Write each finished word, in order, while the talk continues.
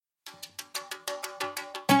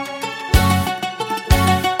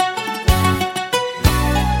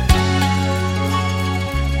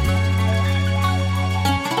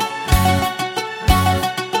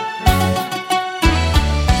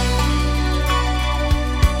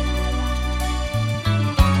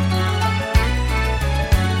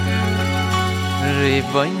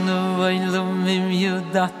Ribono Olamim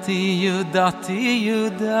Yudati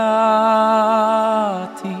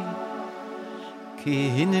Ki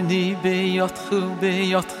hineni beyotchu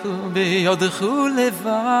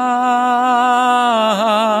levad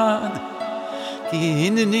Ki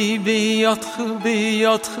hineni beyotchu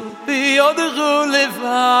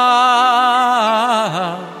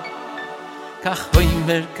levad Kach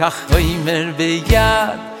hoimer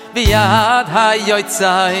beyad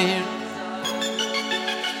hayotzayr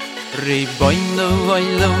Ribono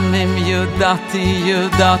Olamim Yudati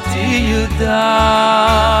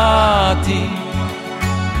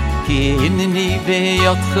Ki hineni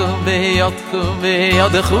beyotchu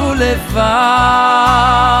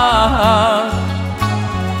levad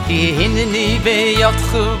Ki hineni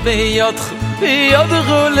beyotchu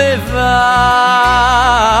levad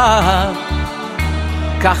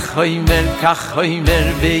Kach hoimer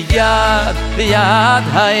beyad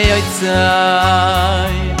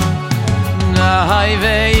hayotzayr Hay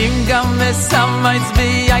veim gam mesamayts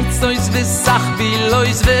beyaytsois vesach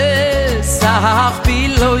bilois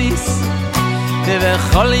Ve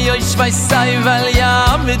chol yosh vaysay val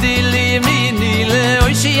yam dili mini le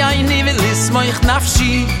oishi ayni velis moich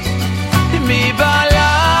nafshi mi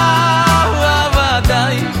bala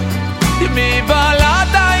mi bala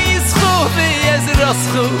daischu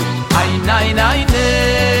yezroschu ay nay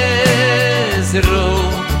nezro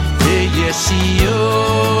yeshiyo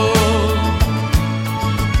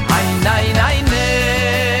Nay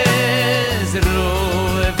nezro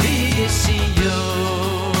vishiyo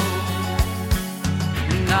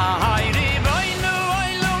Nay ribono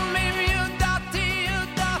olamim yudati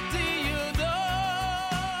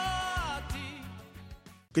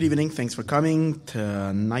Good evening, thanks for coming.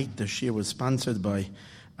 Tonight the shir was sponsored by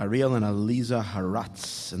Ariel and Aliza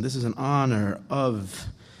Haratz, and this is in honor of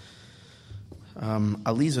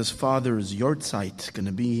Aliza's father's yortzeit, going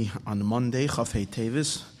to be on Monday, Chafei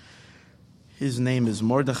Tevis. His name is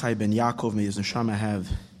Mordechai ben Yaakov. May his neshama have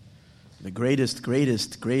the greatest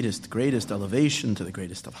elevation to the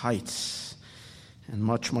greatest of heights, and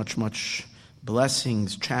much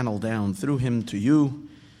blessings channel down through him to you,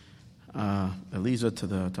 Eliza,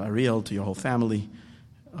 to Ariel, to your whole family,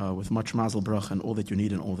 with much mazel brach and all that you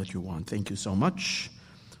need and all that you want. Thank you so much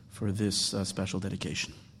for this special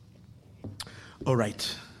dedication. All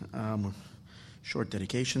right, short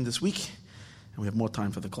dedication this week, and we have more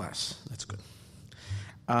time for the class. That's good.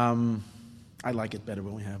 I like it better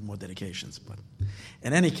when we have more dedications, but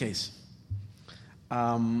in any case,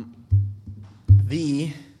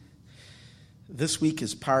 this week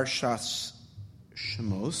is Parshas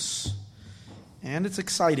Shemos, and it's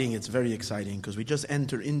exciting. It's very exciting because we just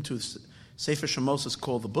enter into Sefer Shemos is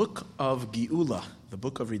called the Book of Geula, the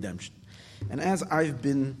Book of Redemption, and as I've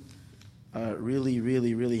been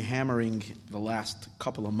really hammering the last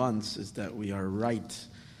couple of months is that we are right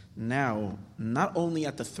now not only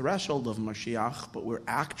at the threshold of Mashiach, but we're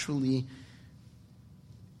actually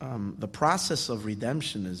the process of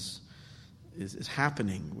redemption is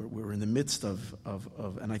happening. We're in the midst of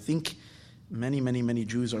and I think many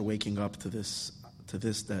Jews are waking up to this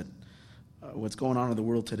that what's going on in the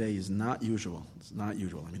world today is not usual. It's not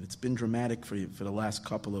usual. I mean, it's been dramatic for the last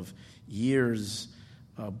couple of years,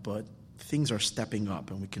 but things are stepping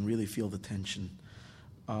up, and we can really feel the tension.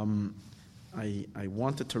 I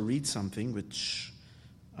wanted to read something which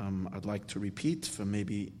I'd like to repeat for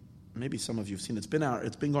maybe some of you have seen. It's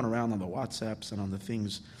been going around on the WhatsApps and on the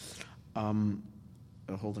things.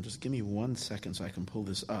 Hold on, just give me 1 second so I can pull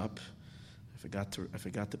this up. I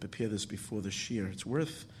forgot to prepare this before the shir. It's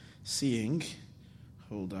worth seeing.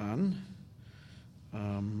 Hold on.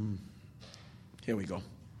 Here we go.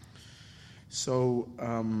 So,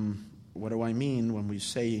 what do I mean when we're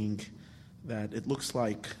saying that it looks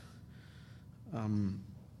like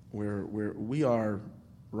we are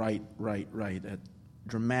right at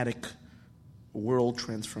dramatic world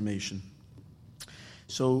transformation?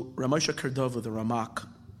 So Ramosha Cordova, the Ramak,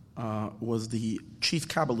 was the chief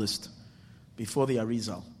Kabbalist before the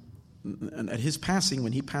Arizal. And at his passing,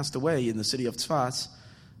 when he passed away in the city of Tzfas,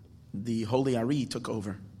 the Holy Ari took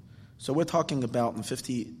over. So we're talking about in the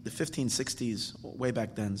 1560s, way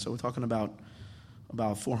back then. So we're talking about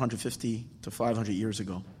 450 to 500 years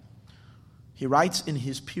ago. He writes in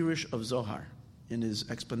his Pirush of Zohar, in his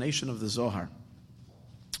explanation of the Zohar.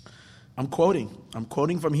 I'm quoting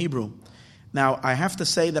from Hebrew. Now, I have to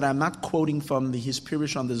say that I'm not quoting from his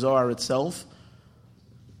Pirush on the Zohar itself,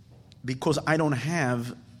 because I don't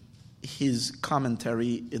have his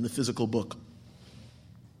commentary in the physical book.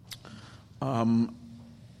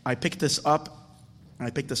 I picked this up I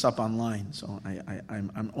picked this up online, so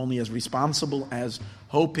I'm only as responsible as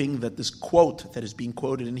hoping that this quote that is being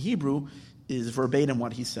quoted in Hebrew is verbatim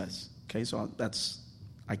what he says. Okay, so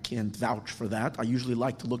I can't vouch for that. I usually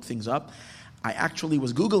like to look things up. I actually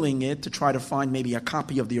was Googling it to try to find maybe a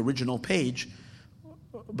copy of the original page,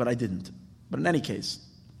 but I didn't. But in any case,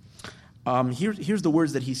 here's the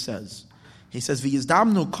words that he says. He says,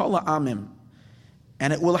 "V'yizdamnu kol ha'amim,"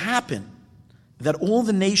 and it will happen that all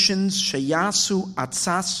the nations sheyasu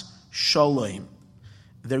atzas shalom,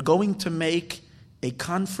 they're going to make a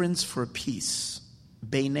conference for peace,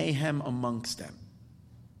 beinehem, amongst them.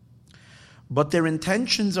 But their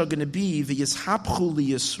intentions are going to be v'yishapchu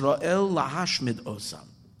liyisrael lahashmid osam.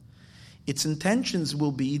 Its intentions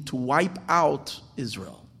will be to wipe out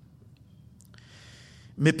Israel.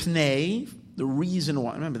 Mipnei, the reason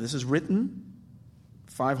why, remember this is written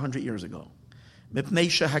 500 years ago. Mipnei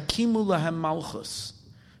shehakimu lahem malchus,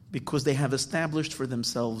 because they have established for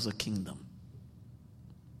themselves a kingdom.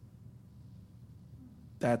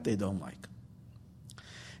 That they don't like.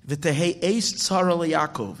 V'tehei eis tzara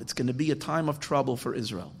leYaakov. It's going to be a time of trouble for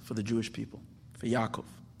Israel, for the Jewish people, for Yaakov.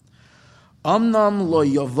 Amnam lo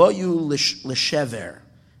yavoyu l'shever.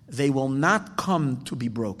 They will not come to be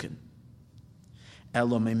broken.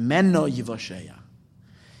 Elo mimeno yivasheya.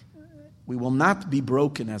 We will not be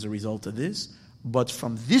broken as a result of this, but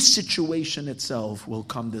from this situation itself will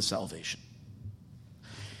come the salvation.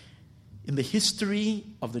 In the history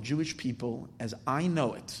of the Jewish people, as I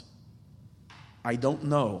know it, I don't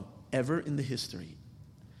know ever in the history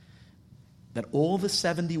that all the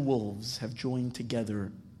 70 wolves have joined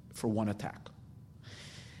together for one attack.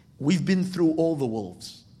 We've been through all the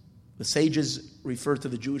wolves. The sages refer to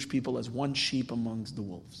the Jewish people as one sheep amongst the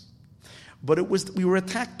wolves. But we were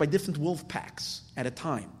attacked by different wolf packs at a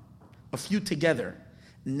time, a few together,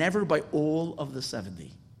 never by all of the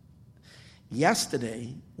 70.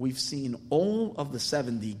 Yesterday, we've seen all of the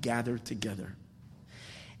 70 gathered together.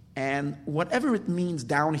 And whatever it means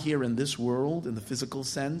down here in this world, in the physical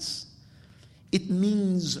sense, it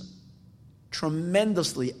means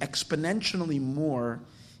tremendously, exponentially more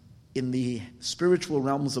in the spiritual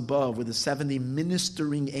realms above, where the 70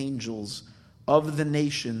 ministering angels of the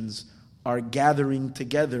nations are gathering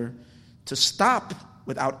together to stop,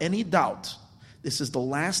 without any doubt, this is the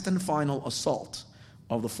last and final assault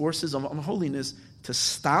of the forces of unholiness to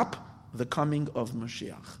stop the coming of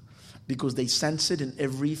Mashiach. Because they sense it in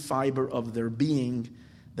every fiber of their being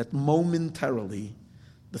that momentarily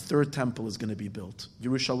the third temple is going to be built.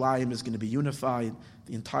 Yerushalayim is going to be unified.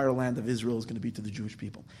 The entire land of Israel is going to be to the Jewish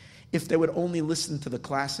people. If they would only listen to the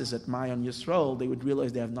classes at Mayon Yisrael, they would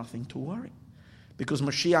realize they have nothing to worry. Because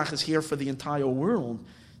Mashiach is here for the entire world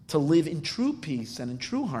to live in true peace and in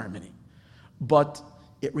true harmony. But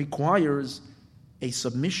it requires a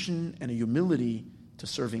submission and a humility to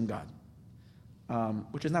serving God.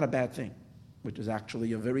 Which is not a bad thing, which is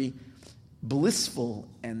actually a very blissful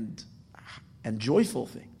and joyful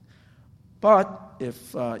thing. But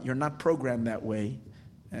if you're not programmed that way,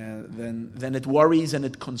 then it worries and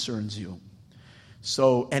it concerns you.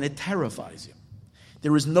 And it terrifies you.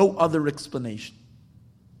 There is no other explanation.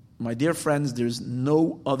 My dear friends, there's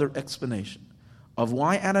no other explanation of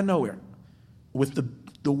why out of nowhere, with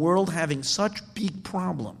the world having such big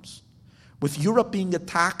problems, with Europe being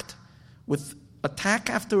attacked, with attack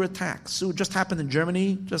after attack. So it just happened in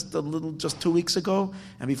Germany just 2 weeks ago,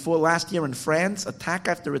 and before last year in France, attack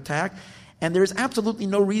after attack. And there is absolutely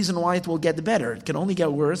no reason why it will get better. It can only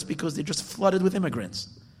get worse because they're just flooded with immigrants.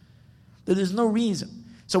 There is no reason.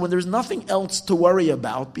 So when there's nothing else to worry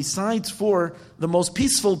about besides for the most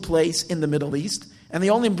peaceful place in the Middle East, and the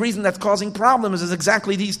only reason that's causing problems is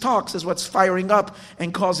exactly these talks, is what's firing up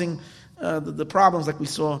and causing the problems like we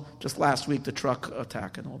saw just last week, the truck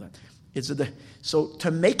attack and all that. So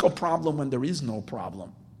to make a problem when there is no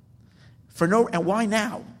problem, and why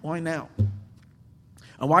now? Why now?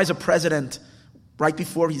 And why is a president, right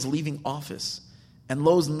before he's leaving office, and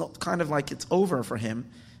Lowe's kind of like it's over for him,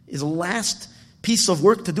 his last piece of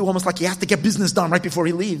work to do, almost like he has to get business done right before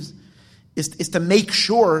he leaves, is to make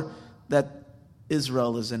sure that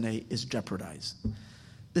Israel is jeopardized.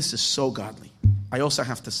 This is so godly. I also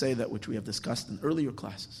have to say that, which we have discussed in earlier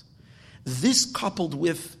classes. This coupled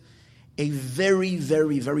with a very,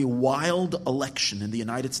 very, very wild election in the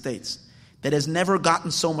United States that has never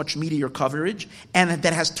gotten so much media coverage and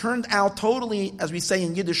that has turned out totally, as we say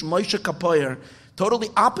in Yiddish, Moshe Kapoyer, totally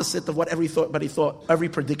opposite of what everybody thought every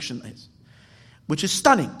prediction is, which is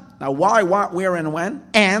stunning. Now, why, what, where, and when?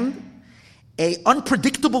 And an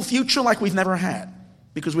unpredictable future like we've never had,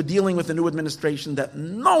 because we're dealing with a new administration that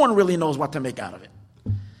no one really knows what to make out of it.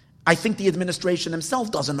 I think the administration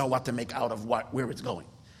himself doesn't know what to make out of where it's going.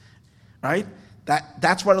 Right?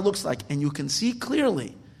 That's what it looks like. And you can see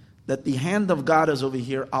clearly that the hand of God is over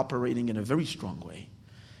here operating in a very strong way.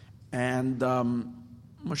 And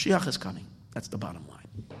Mashiach is coming. That's the bottom line.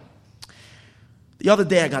 The other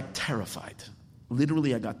day I got terrified.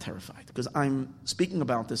 Literally I got terrified. Because I'm speaking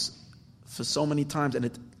about this for so many times, and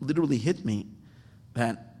it literally hit me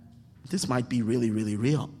that this might be really, really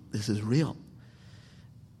real. This is real.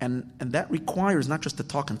 And that requires not just to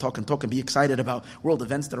talk and be excited about world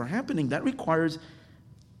events that are happening. That requires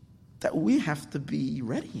that we have to be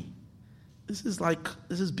ready. This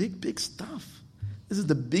is big, big stuff. This is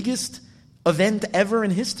the biggest event ever in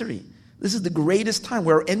history. This is the greatest time.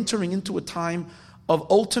 We're entering into a time of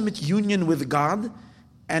ultimate union with God,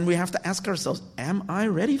 and we have to ask ourselves, am I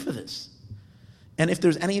ready for this? And if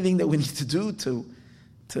there's anything that we need to do to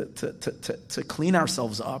clean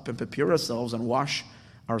ourselves up and prepare ourselves and wash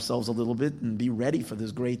ourselves a little bit and be ready for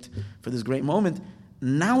this great moment,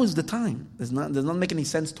 now is the time. Does not make any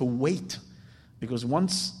sense to wait, because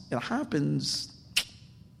once it happens,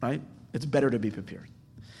 right, it's better to be prepared.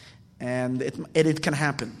 And it can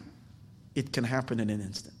happen. It can happen in an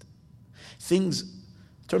instant. Things,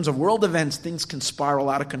 in terms of world events, things can spiral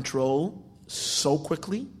out of control so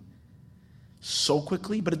quickly,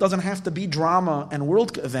 but it doesn't have to be drama and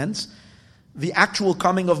world events. The actual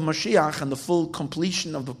coming of Mashiach and the full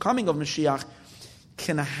completion of the coming of Mashiach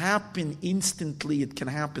can happen instantly. It can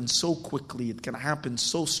happen so quickly. It can happen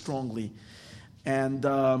so strongly. And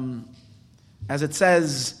as it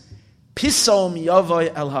says, Pisom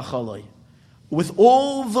yavai el hachaloi. With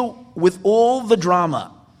all the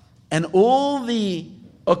drama and all the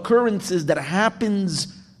occurrences that happens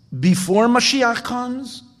before Mashiach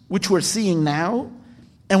comes, which we're seeing now,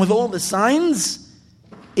 and with all the signs,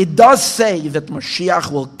 it does say that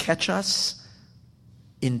Mashiach will catch us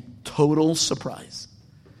in total surprise.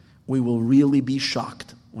 We will really be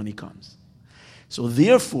shocked when he comes. So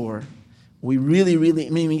therefore, we really,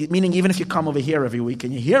 meaning even if you come over here every week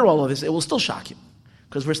and you hear all of this, it will still shock you,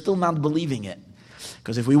 because we're still not believing it.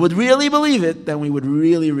 Because if we would really believe it, then we would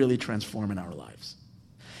really, really transform in our lives.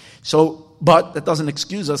 So, but that doesn't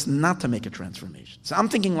excuse us not to make a transformation. So I'm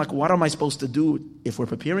thinking, like, what am I supposed to do if we're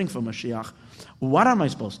preparing for Mashiach? What am I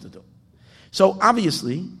supposed to do? So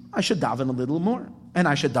obviously, I should daven a little more, and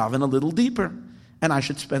I should daven a little deeper, and I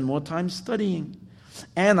should spend more time studying,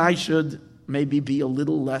 and I should maybe be a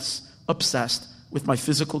little less obsessed with my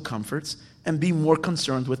physical comforts and be more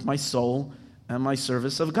concerned with my soul and my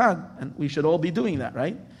service of God. And we should all be doing that,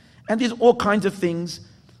 right? And there's all kinds of things.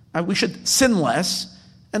 We should sin less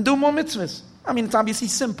and do more mitzvahs. I mean, it's obviously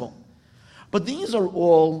simple. But these are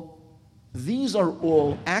all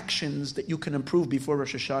actions that you can improve before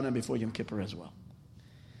Rosh Hashanah and before Yom Kippur as well.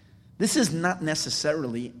 This is not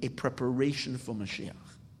necessarily a preparation for Mashiach.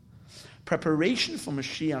 Preparation for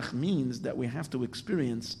Mashiach means that we have to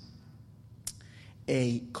experience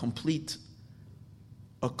a complete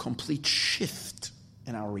shift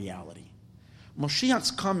in our reality.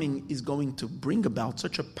 Mashiach's coming is going to bring about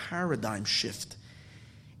such a paradigm shift,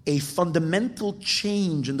 a fundamental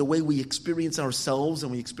change in the way we experience ourselves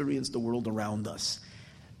and we experience the world around us.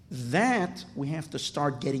 That we have to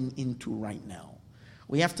start getting into right now.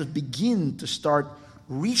 We have to begin to start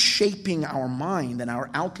reshaping our mind and our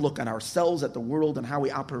outlook on ourselves, at the world, and how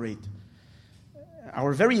we operate.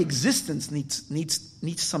 Our very existence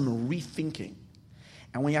needs some rethinking.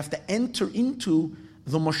 And we have to enter into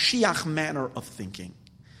the Mashiach manner of thinking.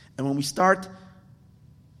 And when we start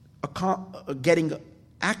getting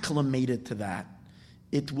acclimated to that,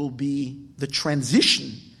 it will be, the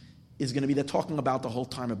transition is going to be, they're talking about the whole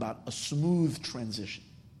time about a smooth transition.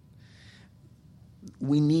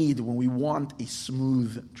 When we want a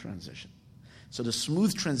smooth transition. So the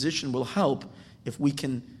smooth transition will help if we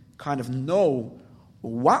can kind of know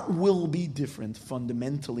what will be different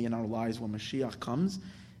fundamentally in our lives when Mashiach comes,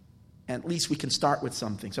 and at least we can start with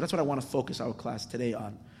something. So that's what I want to focus our class today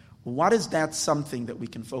on. What is that something that we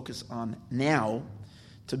can focus on now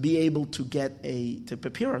to be able to to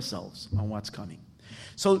prepare ourselves on what's coming?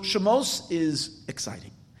 So Shemos is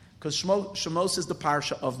exciting, because Shemos is the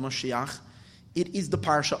parsha of Mashiach. It is the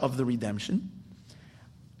parsha of the redemption.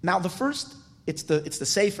 Now it's the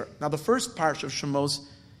Sefer. Now the first parsha of Shemos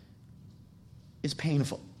is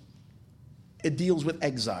painful. It deals with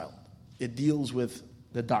exile. It deals with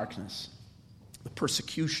the darkness, the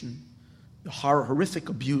persecution, the horrific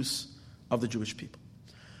abuse of the Jewish people.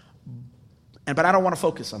 But I don't want to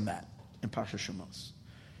focus on that in Parsha Shemos,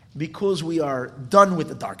 because we are done with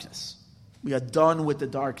the darkness. We are done with the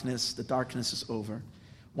darkness. The darkness is over.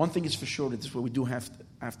 One thing is for sure, that this is what we do have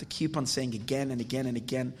I have to keep on saying again and again and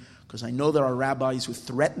again, because I know there are rabbis who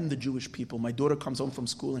threaten the Jewish people. My daughter comes home from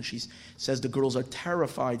school and she says the girls are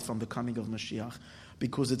terrified from the coming of Mashiach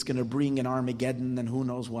because it's going to bring an Armageddon and who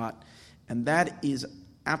knows what. And that is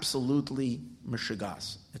absolutely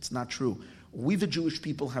mishigas. It's not true. We, the Jewish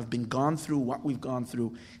people, have been gone through what we've gone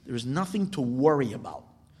through. There's nothing to worry about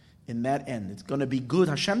in that end. It's going to be good.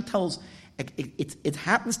 Hashem tells, it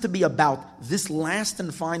happens to be about this last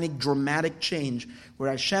and final dramatic change where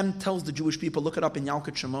Hashem tells the Jewish people, look it up in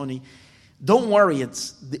Yalkut Shimoni, don't worry,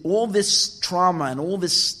 all this trauma and all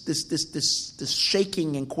this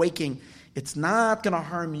shaking and quaking, it's not going to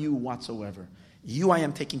harm you whatsoever. You I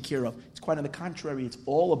am taking care of. It's quite on the contrary, it's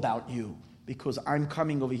all about you, because I'm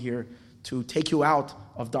coming over here to take you out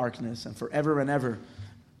of darkness and forever and ever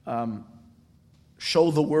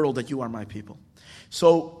show the world that you are my people.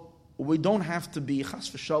 So we don't have to be chas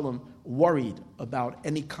v'shalom worried about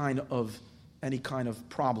any kind of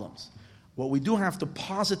problems. What we do have to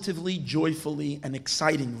positively, joyfully, and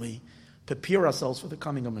excitingly prepare ourselves for the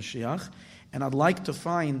coming of Mashiach. And I'd like to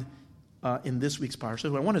find in this week's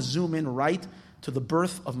parsha, I want to zoom in right to the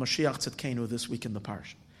birth of Mashiach Tzidkenu this week in the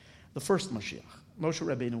parsha. The first Mashiach, Moshe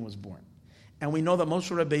Rabbeinu, was born. And we know that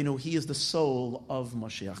Moshe Rabbeinu, he is the soul of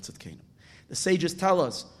Mashiach Tzidkenu. The sages tell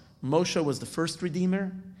us Moshe was the first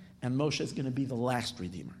Redeemer, and Moshe is going to be the last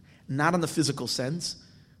Redeemer. Not in the physical sense,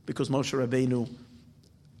 because Moshe Rabbeinu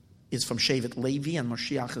is from Shevet Levi, and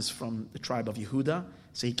Mashiach is from the tribe of Yehuda,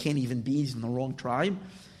 so he can't even be, he's in the wrong tribe.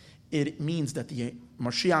 It means that the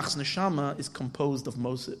Mashiach's neshama is composed of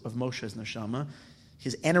Moshe's neshama.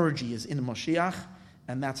 His energy is in Mashiach,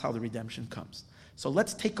 and that's how the redemption comes. So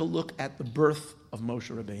let's take a look at the birth of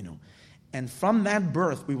Moshe Rabbeinu. And from that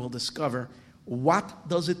birth, we will discover what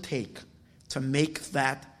does it take to make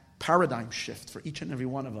that paradigm shift for each and every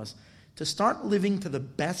one of us to start living to the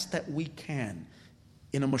best that we can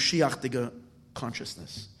in a Mashiach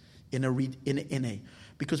consciousness,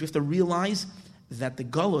 because we have to realize that the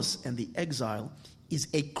galus and the exile is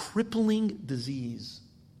a crippling disease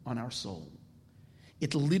on our soul.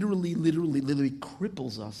 It literally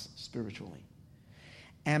cripples us spiritually.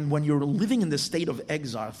 And when you're living in this state of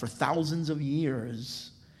exile for thousands of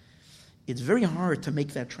years, it's very hard to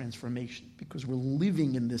make that transformation because we're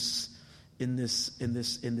living in this.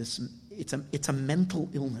 It's a mental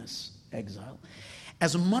illness, exile.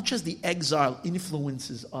 As much as the exile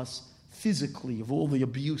influences us physically of all the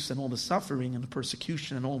abuse and all the suffering and the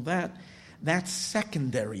persecution and all that, that's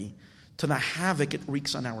secondary to the havoc it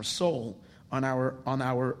wreaks on our soul, on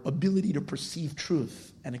our ability to perceive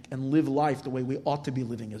truth and live life the way we ought to be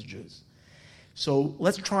living as Jews. So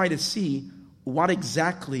let's try to see what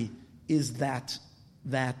exactly is that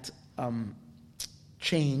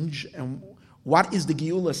change, and what is the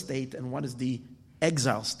Geula state and what is the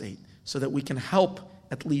exile state, so that we can help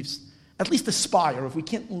at least aspire. If we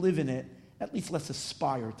can't live in it, at least let's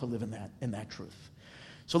aspire to live in that truth.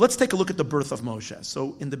 So let's take a look at the birth of Moshe.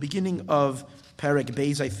 So in the beginning of Perek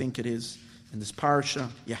Beis, I think it is, in this parsha,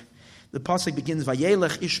 the pasuk begins,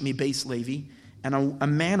 Vayelech ish mi beis Levi, and a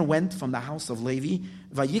man went from the house of Levi,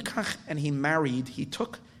 Vayikach, and he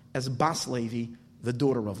took as Bas Levi, the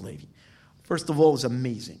daughter of Levi. First of all, it's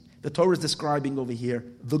amazing. The Torah is describing over here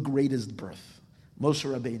the greatest birth. Moshe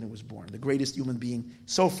Rabbeinu was born, the greatest human being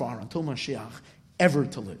so far, until Mashiach, ever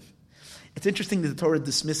to live. It's interesting that the Torah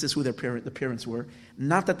dismisses who the parents were.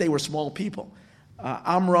 Not that they were small people.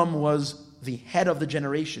 Amram was the head of the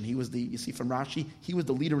generation. He was you see from Rashi, he was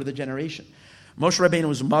the leader of the generation. Moshe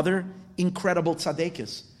Rabbeinu's mother, incredible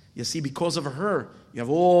tzadekis. You see, because of her, you have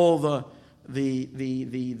all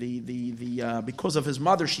because of his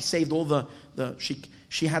mother, she saved all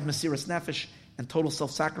she had Mesiras Nefesh and total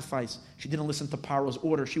self-sacrifice. She didn't listen to Paro's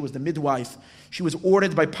order. She was the midwife. She was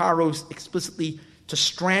ordered by Paro explicitly to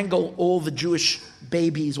strangle all the Jewish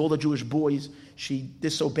babies, all the Jewish boys. She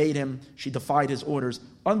disobeyed him. She defied his orders.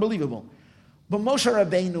 Unbelievable. But Moshe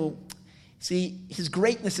Rabbeinu, see, his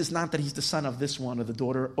greatness is not that he's the son of this one or the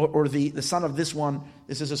daughter, or the son of this one,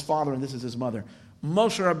 this is his father and this is his mother.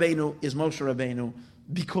 Moshe Rabbeinu is Moshe Rabbeinu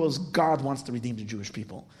because God wants to redeem the Jewish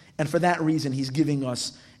people. And for that reason, he's giving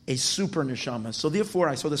us a super neshama. So therefore,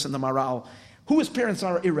 I saw this in the Maral, who his parents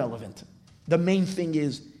are irrelevant. The main thing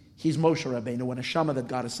is, he's Moshe Rabbeinu, a neshama that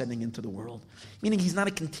God is sending into the world. Meaning he's not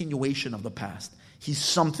a continuation of the past. He's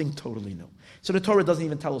something totally new. So the Torah doesn't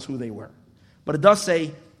even tell us who they were. But it does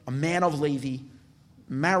say, a man of Levi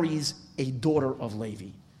marries a daughter of Levi.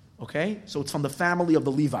 Okay? So it's from the family of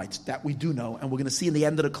the Levites, that we do know, and we're going to see in the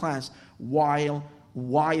end of the class why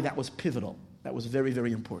that was pivotal. That was very,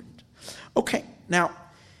 very important. Okay, now,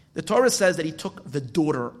 the Torah says that he took the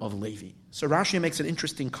daughter of Levi. So Rashi makes an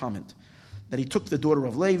interesting comment. that he took the daughter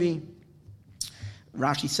of Levi.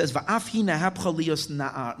 Rashi says, "Va'af hi nahapcha lios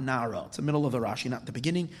na'ara." It's the middle of the Rashi, not the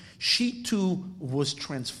beginning. She too was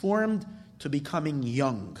transformed to becoming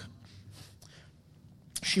young.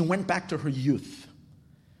 She went back to her youth.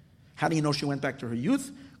 How do you know she went back to her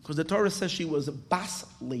youth? Because the Torah says she was Bas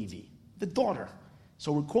Levi, the daughter.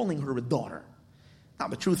 So we're calling her a daughter. Now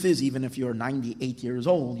the truth is, even if you're 98 years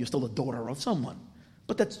old, you're still a daughter of someone.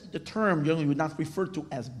 But that's the term you would not refer to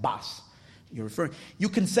as Bas. You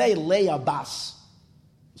can say Leah Bas,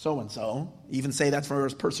 so-and-so, even say that's for a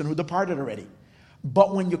person who departed already.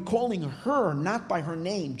 But when you're calling her, not by her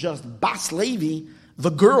name, just Bas Levi, the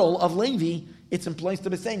girl of Levi, it's in place to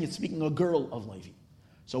be saying you're speaking a girl of Levi.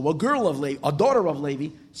 So a girl of Levi, a daughter of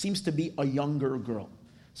Levi, seems to be a younger girl.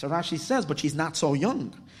 So Rashi says, but she's not so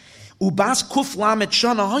young. Ubas kuf lamet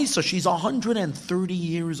shana haisa, she's 130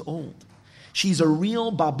 years old. She's a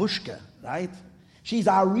real babushka, right? She's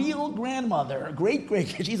our real grandmother, a great.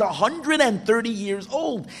 She's 130 years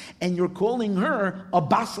old, and you're calling her a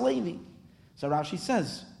Bas Levi. So Rashi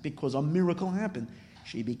says, because a miracle happened,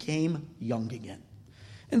 she became young again.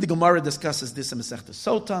 And the Gemara discusses this in Masechtas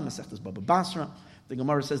Sota, Masechtas Baba Basra. The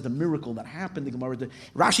Gemara says the miracle that happened.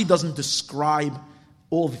 Rashi doesn't describe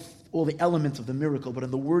all the elements of the miracle, but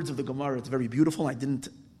in the words of the Gemara, it's very beautiful. I didn't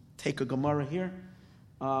take a Gemara here.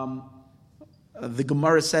 The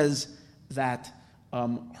Gemara says that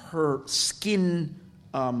her skin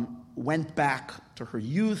went back to her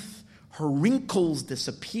youth, her wrinkles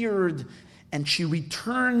disappeared, and she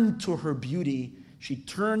returned to her beauty. She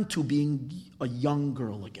turned to being a young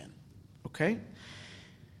girl again. Okay?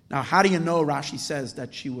 Now, how do you know Rashi says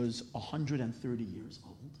that she was 130 years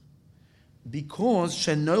old? Because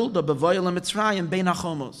Shenolda b'Vayel Mitzrayim bein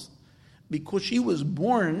hachomos. Because she was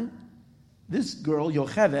born, this girl,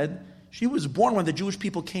 Yocheved, she was born when the Jewish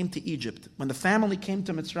people came to Egypt, when the family came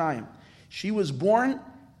to Mitzrayim. She was born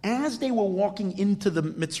as they were walking into the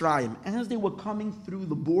Mitzrayim, as they were coming through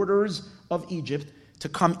the borders of Egypt to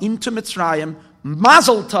come into Mitzrayim.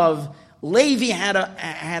 Mazel Tov, Levi had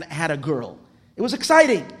a girl. It was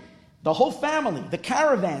exciting. The whole family, the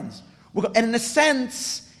caravans, and in a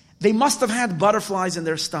sense, they must have had butterflies in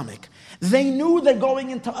their stomach. They knew they're going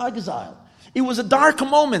into exile. It was a dark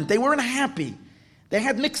moment. They weren't happy. They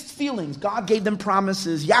had mixed feelings. God gave them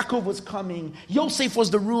promises. Yaakov was coming. Yosef was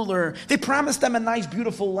the ruler. They promised them a nice,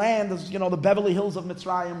 beautiful land. As, the Beverly Hills of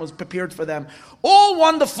Mitzrayim was prepared for them. All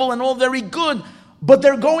wonderful and all very good. But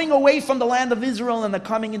they're going away from the land of Israel and they're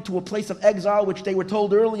coming into a place of exile, which they were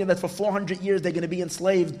told earlier that for 400 years they're going to be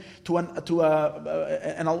enslaved and they're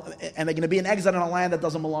going to be in exile in a land that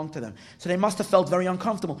doesn't belong to them. So they must have felt very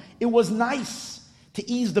uncomfortable. It was nice to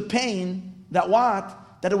ease the pain that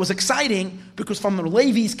it was exciting, because from the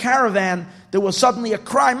Levi's caravan there was suddenly a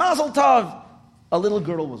cry, Mazel Tov! A little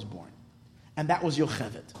girl was born. And that was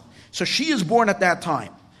Yocheved. So she is born at that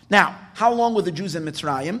time. Now, how long were the Jews in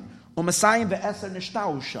Mitzrayim?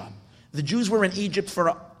 The Jews were in Egypt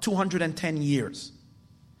for 210 years.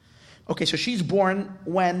 Okay, so she's born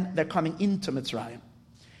when they're coming into Mitzrayim.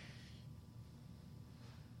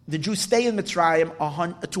 The Jews stay in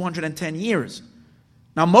Mitzrayim 210 years.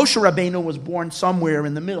 Now Moshe Rabbeinu was born somewhere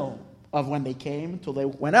in the middle of when they came until they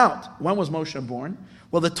went out. When was Moshe born?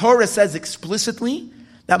 Well, the Torah says explicitly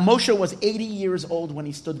that Moshe was 80 years old when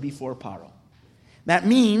he stood before Paro. That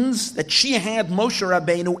means that she had Moshe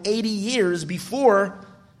Rabbeinu 80 years before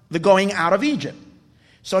the going out of Egypt.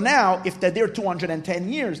 So now, if they're there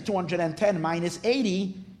 210 years, 210 minus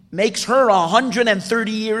 80 makes her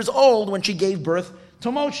 130 years old when she gave birth to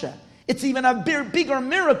Moshe. It's even a bigger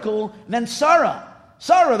miracle than Sarah.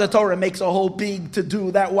 Sarah, the Torah makes a whole big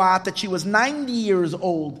to-do that she was 90 years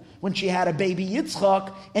old when she had a baby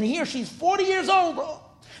Yitzchak, and here she's 40 years old.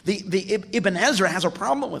 The Ibn Ezra has a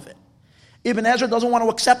problem with it. Ibn Ezra doesn't want to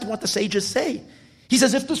accept what the sages say. He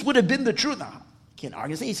says, if this would have been the truth, now, can't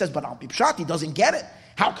argue. He says, but Al Pipshat, he doesn't get it.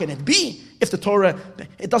 How can it be if the Torah,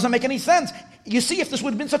 it doesn't make any sense. You see, if this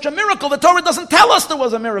would have been such a miracle, the Torah doesn't tell us there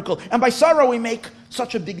was a miracle. And by Sarah, we make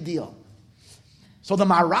such a big deal. So the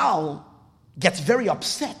Maral gets very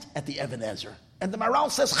upset at the Ibn Ezra. And the Maral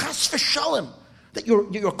says, Chas v'shalom, that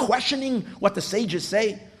you're questioning what the sages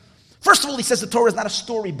say. First of all, he says the Torah is not a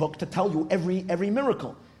storybook to tell you every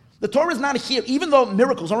miracle. The Torah is not here, even though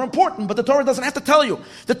miracles are important, but the Torah doesn't have to tell you.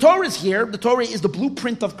 The Torah is here. The Torah is the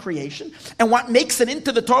blueprint of creation. And what makes it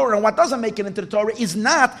into the Torah and what doesn't make it into the Torah is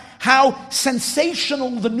not how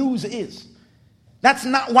sensational the news is. That's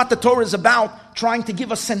not what the Torah is about, trying to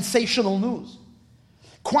give us sensational news.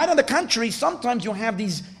 Quite on the contrary, sometimes you have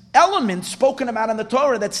these elements spoken about in the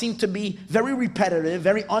Torah that seem to be very repetitive,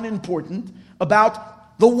 very unimportant,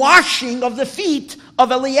 about the washing of the feet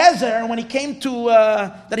of Eliezer when he came to,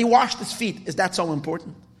 that he washed his feet. Is that so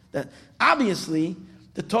important? That obviously,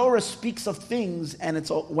 the Torah speaks of things, and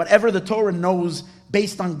it's whatever the Torah knows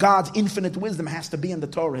based on God's infinite wisdom has to be in the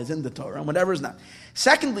Torah, is in the Torah, and whatever is not.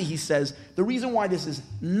 Secondly, he says, the reason why this is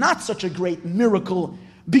not such a great miracle,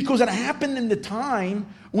 because it happened in the time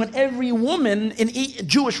when every woman,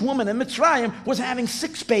 Jewish woman in Mitzrayim, was having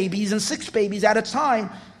 6 babies, and 6 babies at a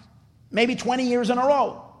time, maybe 20 years in a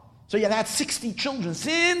row. So you had 60 children.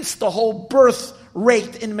 Since the whole birth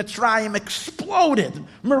rate in Mitzrayim exploded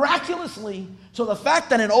miraculously, so the fact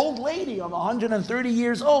that an old lady of 130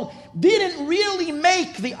 years old didn't really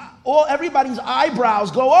make everybody's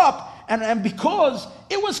eyebrows go up, and because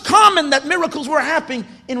it was common that miracles were happening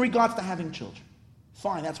in regards to having children.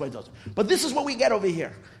 Fine, that's why it doesn't. But this is what we get over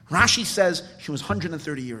here. Rashi says she was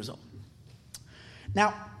 130 years old.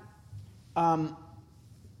 Now,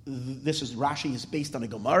 this is Rashi is based on a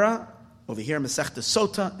Gemara over here, Masechtas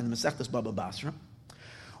Sota and Masechtas Baba Basra.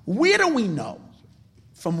 Where do we know?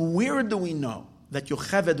 From where do we know that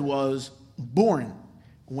Yocheved was born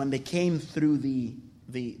when they came through the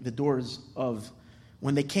doors of,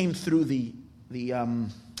 when they came through the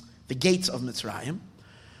gates of Mitzrayim?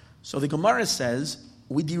 So the Gemara says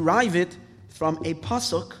we derive it from a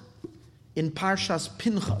pasuk in Parshas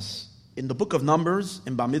Pinchas in the book of Numbers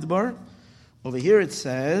in Bamidbar. Over here it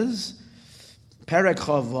says Perek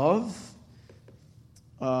Chavav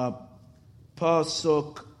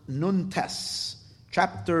pasuk Nun Tes,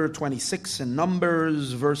 chapter 26 in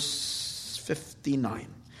Numbers, verse 59.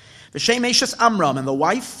 The Shemos Amram, and the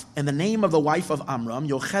wife, and the name of the wife of Amram,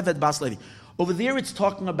 Yocheved Bas Levi. Over there it's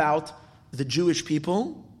talking about the Jewish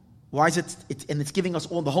people. Why is it? And it's giving us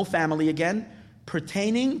all the whole family again,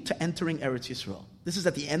 pertaining to entering Eretz Yisrael. This is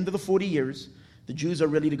at the end of the 40 years. The Jews are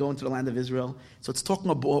ready to go into the land of Israel. So it's talking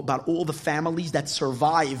about all the families that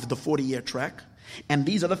survived the 40-year trek. And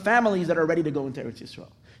these are the families that are ready to go into Eretz Yisrael.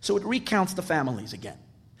 So it recounts the families again.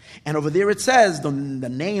 And over there it says, the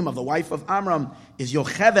name of the wife of Amram is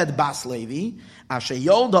Yocheved Bas Levi, Asher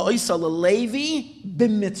Yolda Oisa LeLevi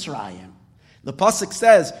b'Mitzrayim. The pasuk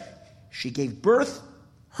says, she gave birth,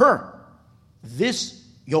 this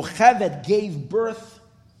Yocheved gave birth,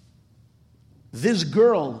 this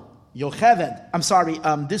girl,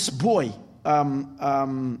 Yocheved, this boy,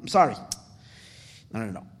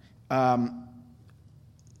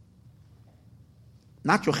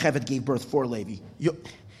 not Yocheved gave birth for Levi.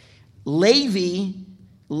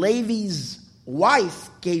 Levi's wife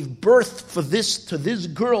gave birth to this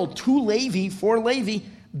girl, to Levi, for Levi,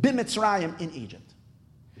 b'Mitzrayim in Egypt.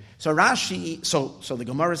 So Rashi, so the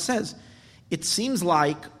Gemara says, it seems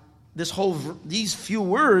like these few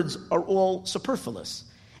words are all superfluous.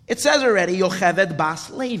 It says already, Yocheved Bas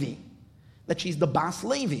Levi, that she's the Bas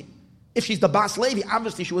Levi. If she's the Bas Levi,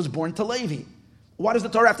 obviously she was born to Levi. Why does the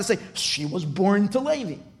Torah have to say, she was born to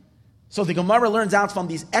Levi? So the Gemara learns out from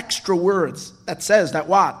these extra words that says that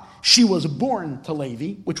what? She was born to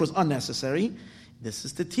Levi, which was unnecessary. This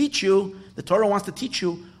is to teach you, the Torah wants to teach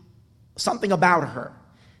you something about her.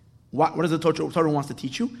 What does the Torah wants to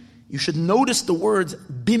teach you? You should notice the words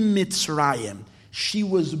b'Mitzrayim. She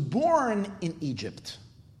was born in Egypt.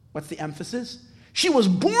 What's the emphasis? She was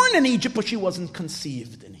born in Egypt, but she wasn't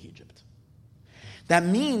conceived in Egypt. That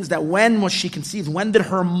means that when was she conceived? When did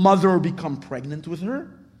her mother become pregnant with her?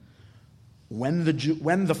 When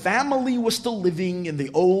the family was still living in the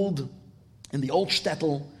old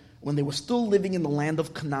shtetl, when they were still living in the land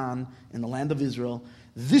of Canaan, in the land of Israel,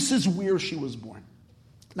 this is where she was born.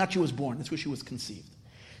 Not she was born, that's where she was conceived.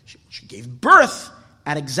 She gave birth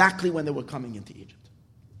at exactly when they were coming into Egypt.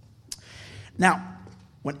 Now,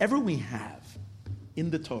 whenever we have in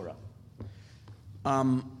the Torah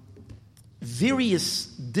various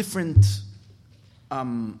different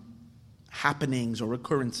happenings or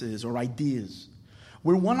occurrences or ideas,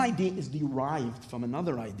 where one idea is derived from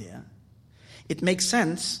another idea, it makes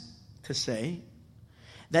sense to say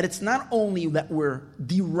that it's not only that we're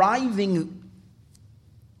deriving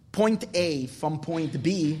point A from point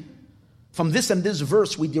B, from this and this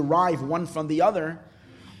verse we derive one from the other,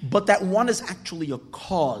 but that one is actually a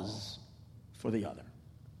cause for the other.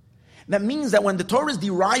 That means that when the Torah is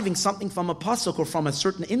deriving something from a pasuk or from a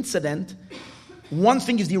certain incident, one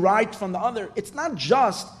thing is derived from the other. It's not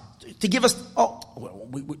just to give us,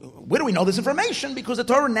 where do we know this information? Because the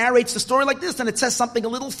Torah narrates the story like this and it says something a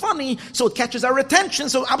little funny, so it catches our attention,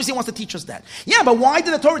 so obviously it wants to teach us that. Yeah, but why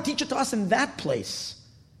did the Torah teach it to us in that place?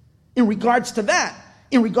 In regards to that,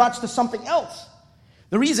 in regards to something else.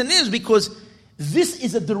 The reason is because this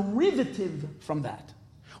is a derivative from that.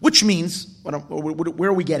 Which means, where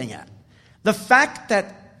are we getting at? The fact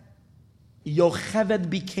that Yocheved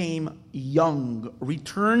became young,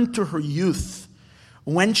 returned to her youth,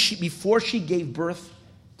 before she gave birth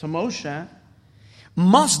to Moshe,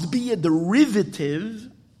 must be a derivative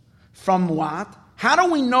from what? How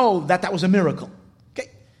do we know that that was a miracle? Okay.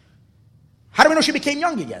 How do we know she became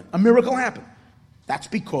young again? A miracle happened. That's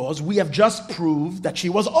because we have just proved that she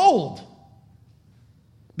was old.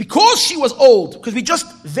 Because she was old, because we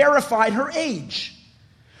just verified her age.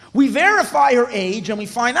 We verify her age and we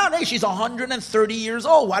find out, hey, she's 130 years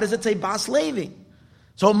old. Why does it say Bas Levi?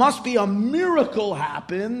 So it must be a miracle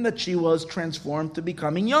happened that she was transformed to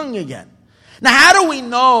becoming young again. Now, how do we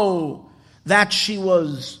know that she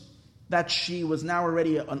was now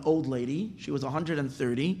already an old lady? She was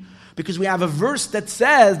 130, because we have a verse that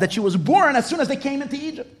says that she was born as soon as they came into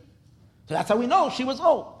Egypt. So that's how we know she was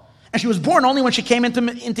old. And she was born only when she came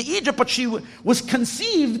into Egypt, but she was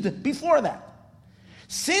conceived before that.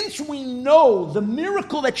 Since we know the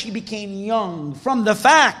miracle that she became young from the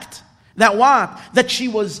fact that what? That she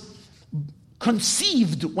was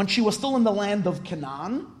conceived when she was still in the land of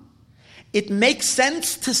Canaan, it makes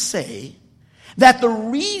sense to say that the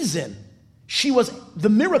reason the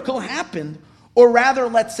miracle happened, or rather,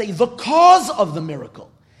 let's say, the cause of the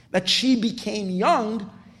miracle, that she became young,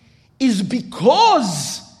 is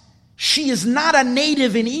because she is not a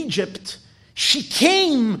native in Egypt. She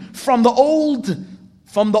came from the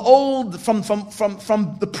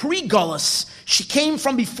pre-Gullus. She came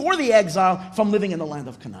from before the exile, from living in the land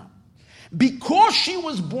of Canaan. Because she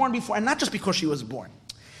was born before, and not just because she was born,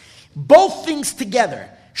 both things together.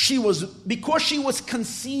 Because she was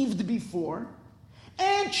conceived before,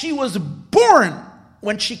 and she was born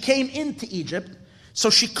when she came into Egypt, so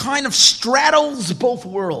she kind of straddles both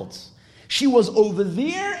worlds. She was over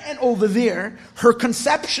there and over there. Her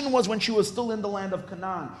conception was when she was still in the land of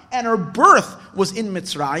Canaan, and her birth was in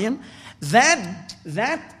Mitzrayim. That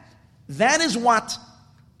is what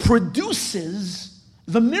produces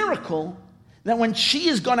the miracle that when she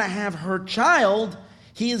is going to have her child,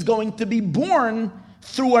 he is going to be born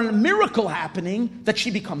through a miracle happening that she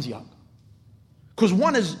becomes young. Because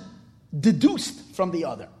one is deduced from the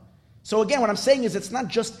other. So again, what I'm saying is it's not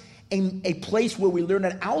just a place where we learn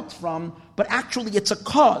it out from, but actually it's a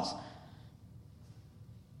cause.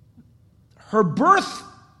 Her birth,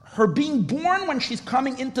 her being born when she's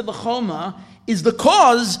coming into the Choma, is the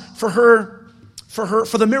cause for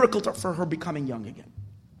the miracle, for her becoming young again.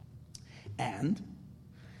 And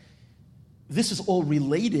this is all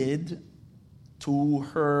related to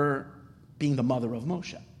her being the mother of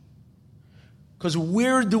Moshe. Because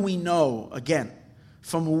where do we know, again,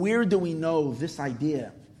 from where do we know this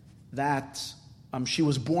idea that she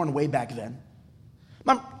was born way back then?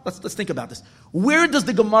 Let's think about this. Where does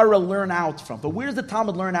the Gemara learn out from? But where does the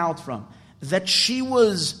Talmud learn out from? That she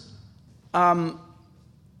was born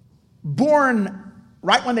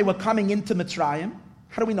right when they were coming into Mitzrayim.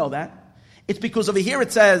 How do we know that? It's because over here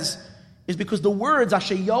it says, is because the words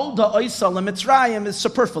Asher Yolda Oisa LeMitzrayim is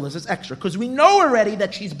superfluous, it's extra. Because we know already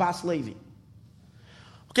that she's Bas Levi.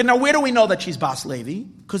 Okay, now where do we know that she's Bas Levi?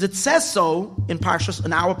 Because it says so in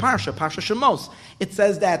our Parsha Shemos. It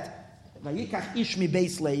says that Vayikach Ish mi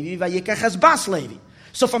Beis Levi, Vayikach as Bas Levi.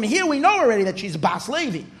 So from here we know already that she's Bas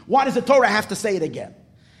Levi. Why does the Torah have to say it again?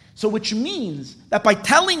 So which means that by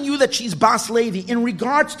telling you that she's Bas Levi in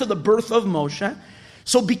regards to the birth of Moshe,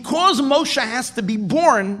 so because Moshe has to be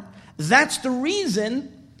born, that's the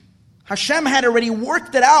reason Hashem had already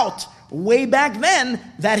worked it out way back then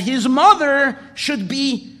that his mother should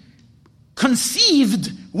be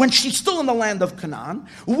conceived when she's still in the land of Canaan,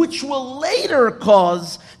 which will later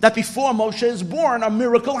cause that before Moshe is born, a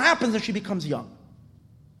miracle happens and she becomes young.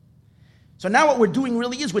 So now what we're doing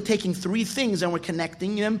really is we're taking three things and we're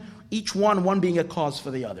connecting them, each one being a cause for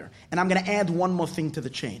the other. And I'm going to add one more thing to the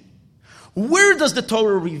chain. Where does the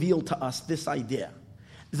Torah reveal to us this idea?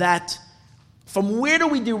 That from where do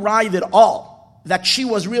we derive it all? That she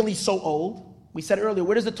was really so old? We said earlier,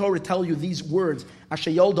 where does the Torah tell you these words? Asher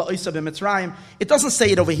Yolda Oisa b'Mitzrayim. It doesn't say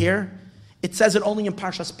it over here. It says it only in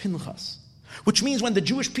Parshas Pinchas. Which means when the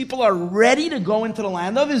Jewish people are ready to go into the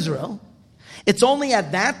land of Israel, it's only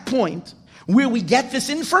at that point where we get this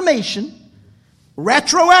information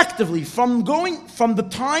retroactively from the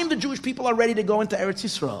time the Jewish people are ready to go into Eretz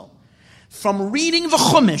Yisrael. From reading the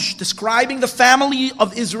Chumash, describing the family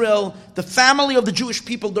of Israel, the family of the Jewish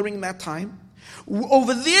people during that time,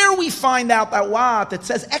 over there we find out that it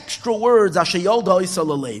says extra words, Asher Yolda Oisa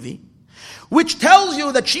Levi, which tells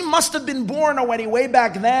you that she must have been born already way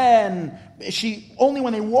back then. Only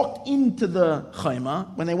when they walked into the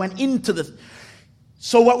Chayma, when they went into the...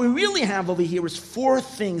 So what we really have over here is four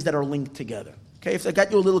things that are linked together. Okay, if I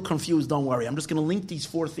got you a little confused, don't worry. I'm just going to link these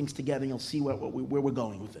 4 things together and you'll see where we're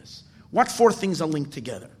going with this. What 4 things are linked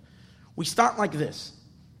together? We start like this,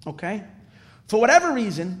 okay? For whatever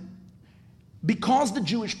reason, because the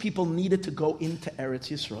Jewish people needed to go into Eretz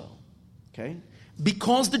Yisrael, okay?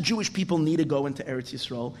 Because the Jewish people need to go into Eretz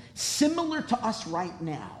Yisrael, similar to us right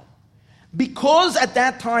now, because at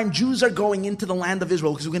that time Jews are going into the land of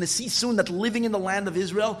Israel, because we're going to see soon that living in the land of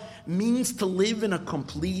Israel means to live in a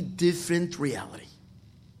complete different reality.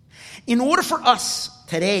 In order for us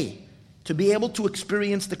today to be able to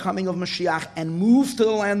experience the coming of Mashiach and move to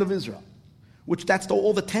the land of Israel, which that's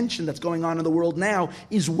all the tension that's going on in the world now,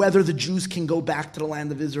 is whether the Jews can go back to the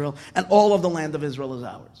land of Israel, and all of the land of Israel is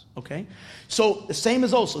ours. Okay? So the same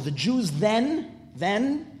is also, the Jews then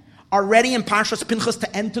are ready in Parshas Pinchas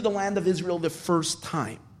to enter the land of Israel the first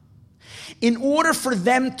time. In order for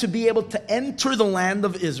them to be able to enter the land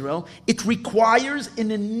of Israel, it requires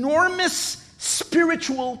an enormous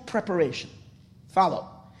spiritual preparation. Follow.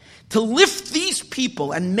 To lift these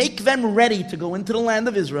people and make them ready to go into the land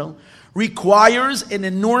of Israel requires an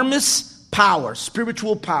enormous power,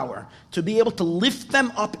 spiritual power, to be able to lift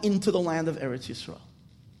them up into the land of Eretz Yisrael.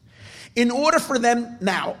 In order for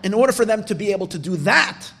them to be able to do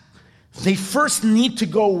that, they first need to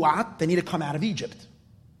go what? They need to come out of Egypt.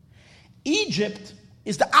 Egypt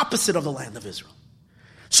is the opposite of the land of Israel.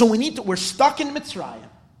 So we're stuck in Mitzrayim.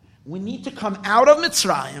 We need to come out of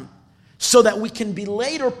Mitzrayim so that we can be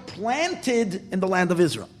later planted in the land of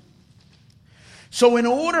Israel. So in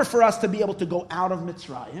order for us to be able to go out of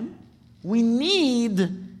Mitzrayim, we need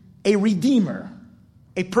a redeemer.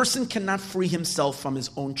 A person cannot free himself from his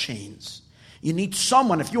own chains. You need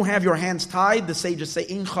someone. If you have your hands tied, the sages say,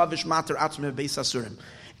 "In chavish mater atzmei beis asurim."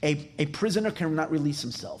 A prisoner cannot release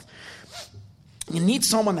himself. You need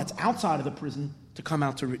someone that's outside of the prison to come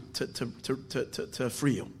out to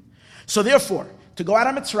free you. So therefore, to go out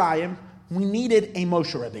of Mitzrayim, we needed a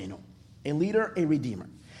Moshe Rabbeinu, a leader, a redeemer.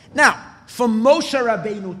 Now, for Moshe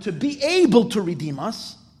Rabbeinu to be able to redeem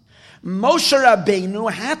us, Moshe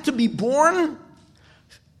Rabbeinu had to be born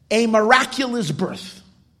a miraculous birth.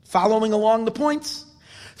 Following along the points?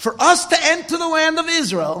 For us to enter the land of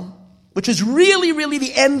Israel, which is really, really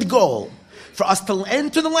the end goal, for us to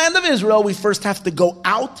enter the land of Israel, we first have to go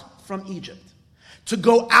out from Egypt. To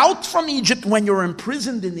go out from Egypt when you're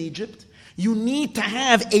imprisoned in Egypt, you need to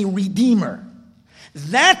have a redeemer.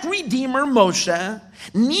 That redeemer, Moshe,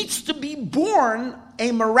 needs to be born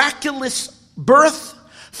a miraculous birth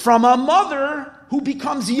from a mother who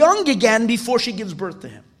becomes young again before she gives birth to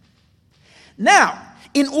him. Now,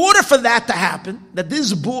 in order for that to happen, that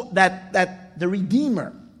the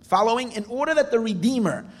Redeemer, in order that the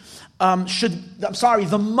Redeemer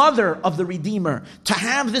the mother of the Redeemer, to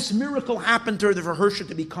have this miracle happen to her, for her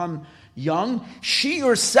to become young, she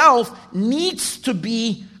herself needs to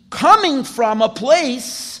be coming from a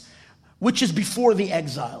place which is before the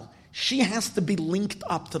exile. She has to be linked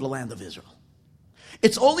up to the land of Israel.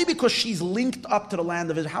 It's only because she's linked up to the land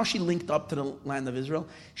of Israel. How is she linked up to the land of Israel?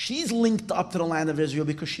 She's linked up to the land of Israel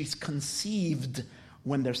because she's conceived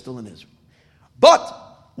when they're still in Israel. But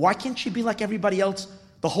why can't she be like everybody else?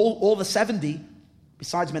 All the 70,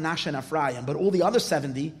 besides Menashe and Ephraim, but all the other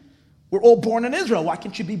 70 were all born in Israel. Why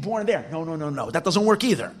can't she be born there? No. That doesn't work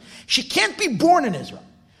either. She can't be born in Israel.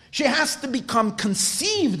 She has to become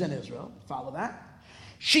conceived in Israel. Follow that?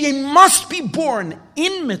 She must be born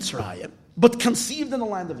in Mitzrayim, but conceived in the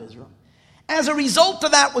land of Israel. As a result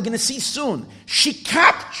of that, we're going to see soon, she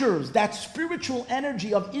captures that spiritual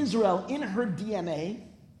energy of Israel in her DNA,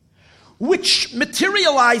 which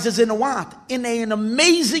materializes in what? In an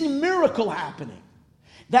amazing miracle happening.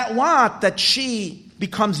 That she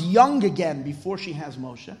becomes young again before she has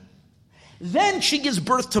Moshe. Then she gives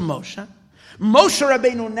birth to Moshe. Moshe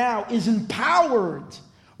Rabbeinu now is empowered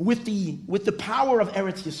with the power of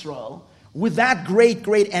Eretz Yisrael, with that great,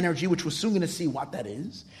 great energy, which we're soon going to see what that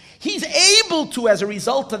is. He's able to, as a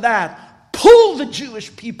result of that, pull the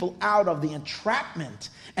Jewish people out of the entrapment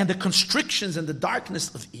and the constrictions and the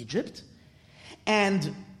darkness of Egypt.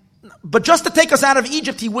 But just to take us out of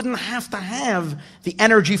Egypt, he wouldn't have to have the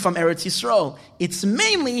energy from Eretz Yisrael. It's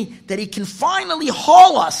mainly that he can finally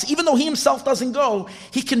haul us, even though he himself doesn't go,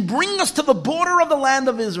 he can bring us to the border of the land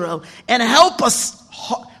of Israel and help us,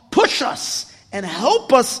 push us, and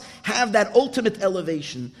help us have that ultimate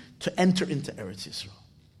elevation to enter into Eretz Yisrael.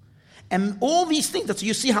 And all these things, that's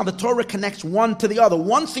you see how the Torah connects one to the other.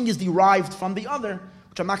 One thing is derived from the other,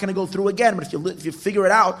 which I'm not going to go through again, but if you figure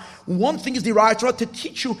it out, one thing is derived to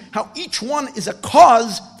teach you how each one is a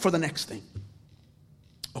cause for the next thing.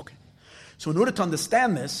 Okay. So in order to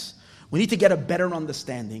understand this, we need to get a better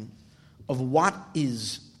understanding of what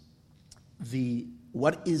is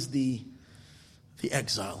what is the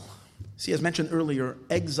exile. See, as mentioned earlier,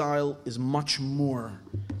 exile is much more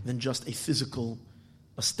than just a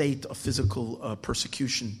state of physical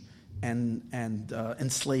persecution and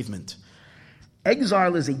enslavement.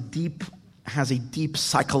 Exile has a deep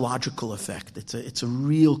psychological effect. It's a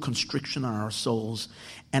real constriction on our souls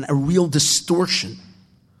and a real distortion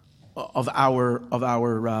of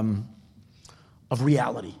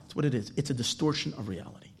reality. That's what it is. It's a distortion of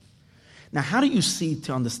reality. Now, how do you see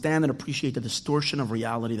to understand and appreciate the distortion of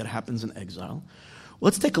reality that happens in exile? Well,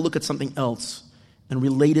 let's take a look at something else and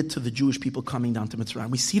relate it to the Jewish people coming down to Mitzrayim.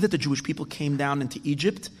 We see that the Jewish people came down into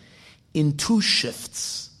Egypt in two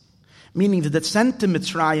shifts, meaning the descent to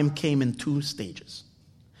Mitzrayim came in two stages.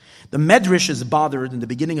 The Medrash is bothered in the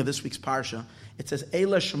beginning of this week's parsha. It says,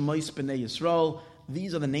 Eila Shemos B'nei Yisrael.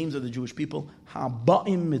 These are the names of the Jewish people,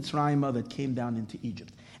 Haba'im Mitzrayim, that came down into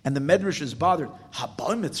Egypt. And the Medrash is bothered,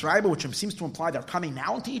 Haba'im Mitzrayim, which seems to imply they're coming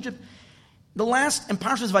now into Egypt. In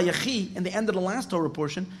Parshas Vayechi, in the end of the last Torah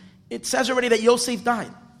portion, it says already that Yosef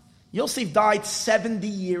died. Yosef died 70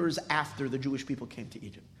 years after the Jewish people came to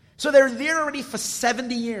Egypt. So they're there already for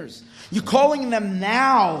 70 years. You're calling them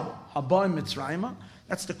now Haba'im Mitzrayim?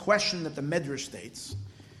 That's the question that the Medrash states.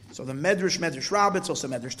 So the Medrash Rabbah, it's also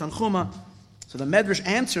Medrash Tanchuma. So the Medrash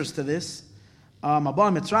answers to this. There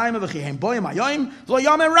were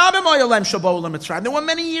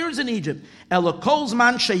many years in Egypt. As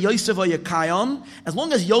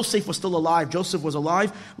long as Yosef was still alive, Joseph was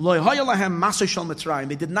alive,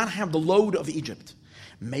 they did not have the load of Egypt.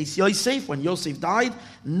 When Yosef died,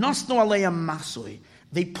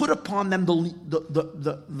 they put upon them the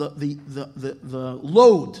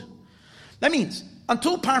load. That means,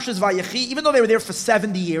 until Parshas Vayechi, even though they were there for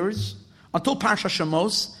 70 years, until Parsha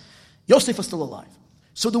Shemos, Yosef was still alive.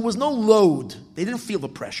 So there was no load. They didn't feel the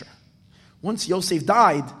pressure. Once Yosef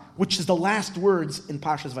died, which is the last words in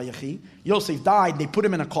Parshas Vayechi, Yosef died, they put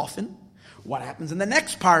him in a coffin. What happens in the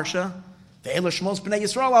next Parsha?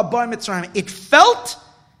 It felt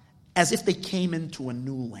as if they came into a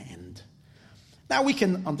new land. Now we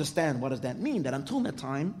can understand what does that mean, that until that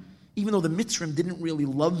time, even though the Mitzrayim didn't really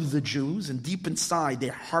love the Jews, and deep inside they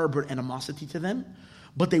harbored animosity to them,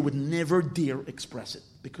 but they would never dare express it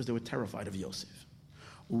because they were terrified of Yosef.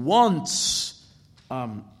 Once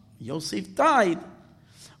Yosef died,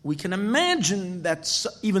 we can imagine that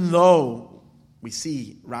even though we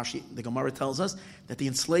see Rashi, the Gemara tells us that the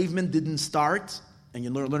enslavement didn't start, and you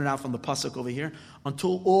learn it out from the pasuk over here,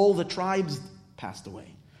 until all the tribes passed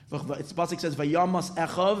away. It's pasuk says, "Vayamas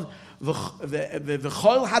echav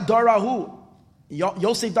v'chol hadarahu."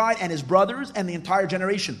 Yosef died, and his brothers, and the entire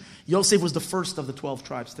generation. Yosef was the first of the 12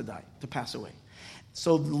 tribes to die, to pass away.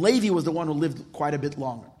 So Levi was the one who lived quite a bit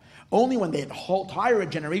longer. Only when the whole entire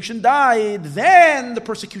generation died, then the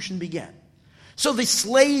persecution began. So the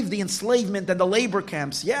enslavement, and the labor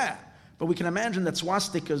camps, yeah. But we can imagine that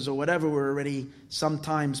swastikas or whatever were already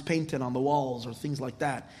sometimes painted on the walls or things like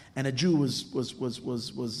that. And a Jew was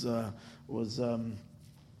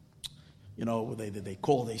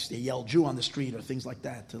they yell Jew on the street or things like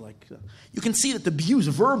that. You can see that the abuse,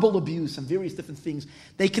 verbal abuse and various different things,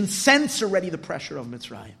 they can sense already the pressure of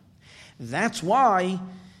Mitzrayim. That's why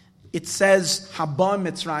it says Haba'im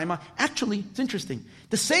Mitzrayim. Actually, it's interesting.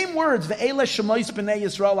 The same words, Ve'ele Shemois B'nei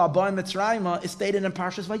Yisrael Haba'im Mitzrayim, is stated in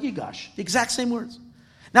Parshas Vayigash. The exact same words.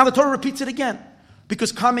 Now the Torah repeats it again,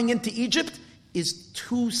 because coming into Egypt is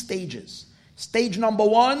two stages. Stage number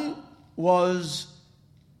one was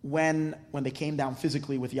when they came down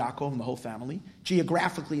physically with Yaakov and the whole family.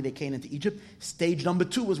 Geographically, they came into Egypt. Stage number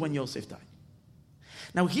two was when Yosef died.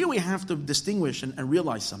 Now here we have to distinguish and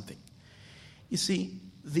realize something. You see,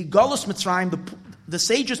 the Galus Mitzrayim, the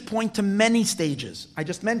sages point to many stages. I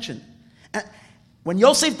just mentioned. When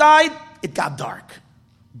Yosef died, it got dark.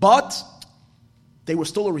 But they were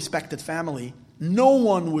still a respected family.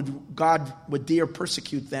 God would dare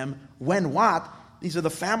persecute them. When what? These are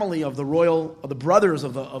the family of the brothers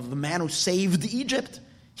of the man who saved Egypt.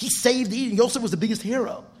 He saved Egypt. Yosef was the biggest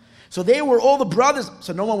hero. So they were all the brothers,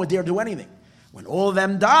 so no one would dare do anything. When all of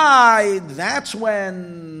them died, that's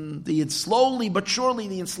when slowly but surely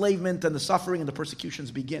the enslavement and the suffering and the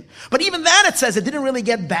persecutions begin. But even that, it says, it didn't really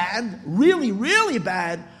get bad, really, really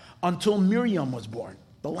bad, until Miriam was born.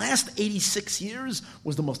 The last 86 years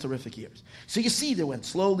was the most horrific years. So you see, they went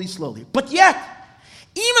slowly. But yet,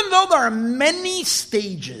 even though there are many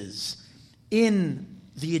stages in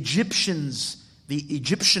the Egyptian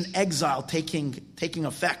exile taking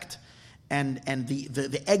effect, and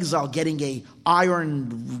the exile getting a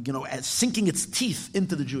iron, sinking its teeth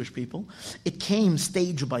into the Jewish people, it came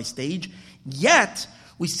stage by stage. Yet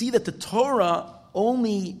we see that the Torah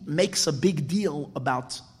only makes a big deal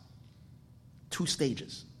about two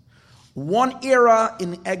stages. One era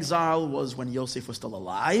in exile was when Yosef was still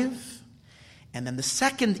alive, and then the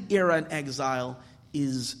second era in exile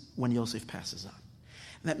is when Yosef passes on.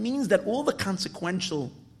 And that means that all the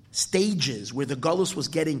consequential stages where the Galus was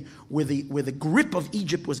getting, where the grip of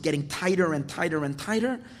Egypt was getting tighter and tighter and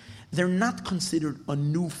tighter, they're not considered a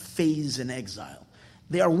new phase in exile.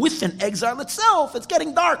 They are within exile itself. It's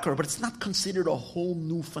getting darker, but it's not considered a whole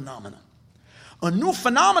new phenomenon. A new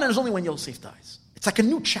phenomenon is only when Yosef dies. It's like a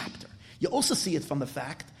new chapter. You also see it from the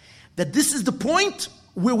fact that this is the point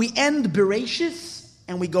where we end Bereshis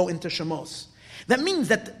and we go into Shemos. That means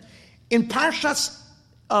that in Parshas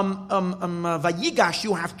Vayigash,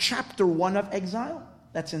 you have chapter 1 of exile.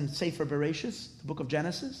 That's in Sefer Bereshis, the book of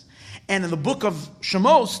Genesis. And in the book of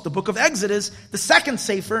Shemos, the book of Exodus, the second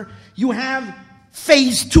Sefer, you have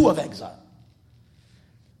phase 2 of exile.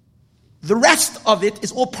 The rest of it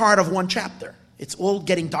is all part of one chapter. It's all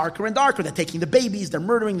getting darker and darker. They're taking the babies, they're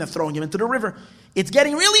murdering, they're throwing them into the river. It's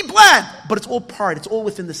getting really bad, but it's all part, it's all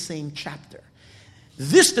within the same chapter.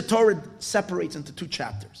 This, the Torah separates into 2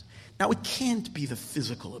 chapters. Now, it can't be the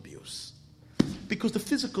physical abuse. Because the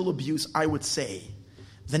physical abuse, I would say,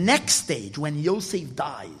 the next stage, when Yosef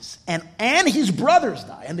dies, and his brothers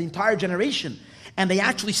die, and the entire generation, and they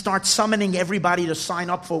actually start summoning everybody to sign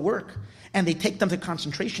up for work, and they take them to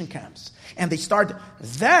concentration camps, and they start,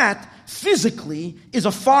 that physically is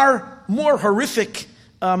a far more horrific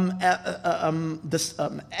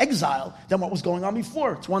exile than what was going on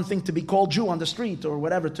before. It's one thing to be called Jew on the street or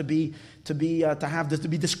whatever, to be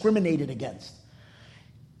discriminated against.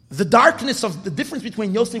 The darkness of the difference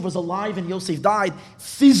between Yosef was alive and Yosef died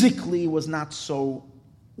physically was not so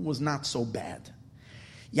bad.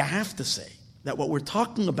 You have to say that what we're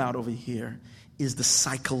talking about over here is the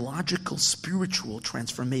psychological, spiritual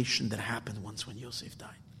transformation that happened once when Yosef died.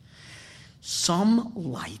 Some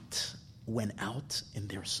light went out in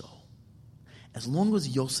their soul. As long as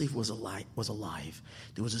Yosef was alive,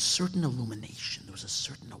 there was a certain illumination, there was a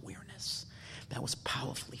certain awareness that was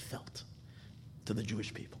powerfully felt to the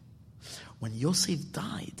Jewish people. When Yosef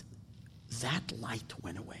died, that light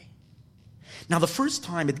went away. Now, the first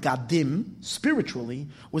time it got dim, spiritually,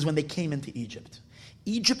 was when they came into Egypt.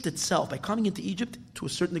 Egypt itself, by coming into Egypt, to a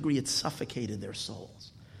certain degree, it suffocated their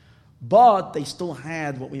souls. But they still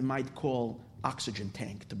had what we might call oxygen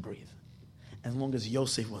tank to breathe, as long as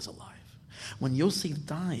Yosef was alive. When Yosef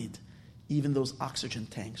died, even those oxygen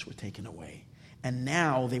tanks were taken away. And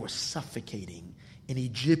now they were suffocating in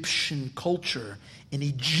Egyptian culture, in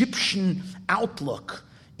Egyptian outlook,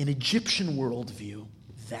 in Egyptian worldview.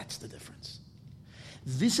 That's the difference.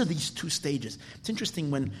 These are these 2 stages. It's interesting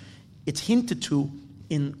when it's hinted to,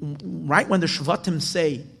 right when the Shvatim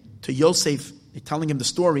say to Yosef, they're telling him the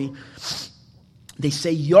story, they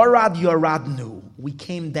say, Yorad Yoradnu, we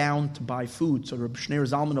came down to buy food. So Reb Shneir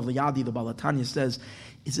Zalman of Liadi, the Balatanya, says,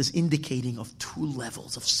 is this indicating of 2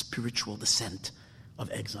 levels of spiritual descent of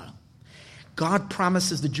exile. God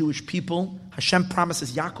promises the Jewish people, Hashem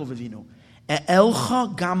promises Yaakov Avinu,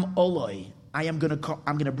 Elcha gam oloi, I'm going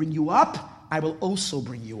to bring you up, I will also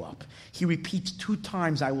bring you up. He repeats 2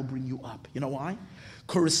 times, I will bring you up. You know why?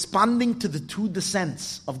 Corresponding to the 2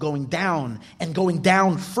 descents of going down and going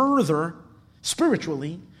down further,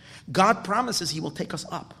 spiritually, God promises He will take us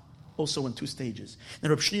up, also in 2 stages. And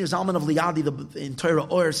Reb Shneir Zalman of Liadi, in Torah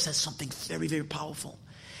Or, says something very, very powerful.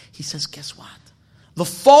 He says, guess what? The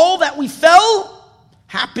fall that we fell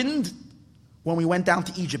happened when we went down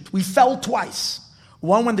to Egypt. We fell twice.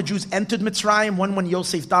 One when the Jews entered Mitzrayim, one when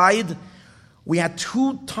Yosef died. We had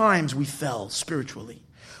 2 times we fell spiritually.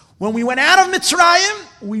 When we went out of Mitzrayim,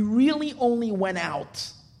 we really only went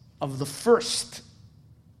out of the first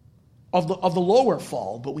of the lower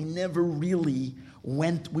fall, but we never really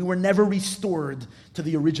we were never restored to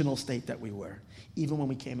the original state that we were, even when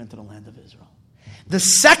we came into the land of Israel. The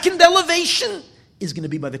second elevation is going to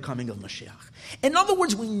be by the coming of Mashiach. In other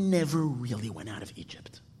words, we never really went out of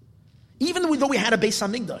Egypt. Even though we had a Beis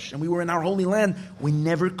HaMikdash and we were in our holy land, we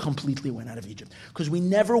never completely went out of Egypt. Because we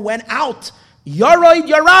never went out. Yaroid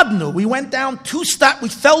Yaradnu. We went down 2 steps, we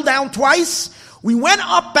fell down twice. We went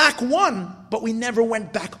up back 1, but we never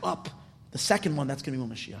went back up. The second one, that's going to be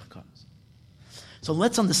when Mashiach comes. So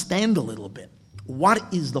let's understand a little bit.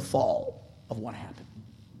 What is the fall of what happened?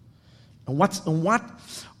 And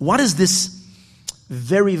what is this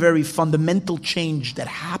very, very fundamental change that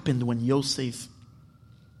happened when Yosef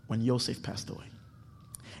passed away?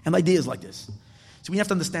 And the idea is like this. So we have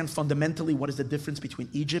to understand fundamentally what is the difference between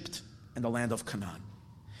Egypt and the land of Canaan.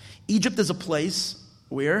 Egypt is a place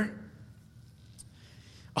where,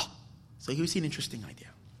 so here we see an interesting idea.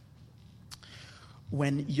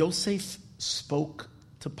 When Yosef spoke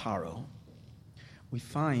to Paro, we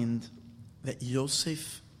find that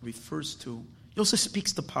Yosef speaks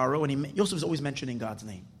to Paro, and Yosef is always mentioning God's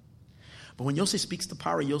name. But when Yosef speaks to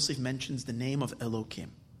Paro, Yosef mentions the name of Elokim.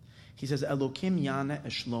 He says, Elokim yana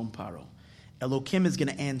eshlom Paro. Elokim is going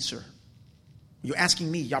to answer. You're asking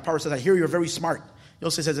me. Paro says, I hear you're very smart.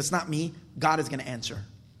 Yosef says, it's not me. God is going to answer.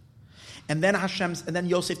 And then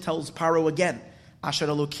Yosef tells Paro again, Asher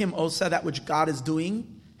Elokim osa, that which God is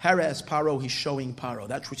doing. Hera es Paro, he's showing Paro.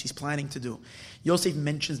 That's what he's planning to do. Yosef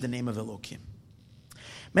mentions the name of Elokim.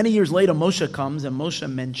 Many years later, Moshe comes, and Moshe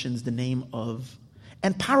mentions the name of...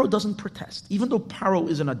 And Paro doesn't protest. Even though Paro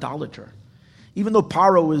is an idolater, even though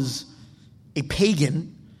Paro is a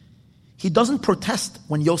pagan, he doesn't protest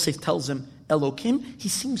when Yosef tells him Elokim. He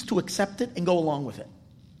seems to accept it and go along with it.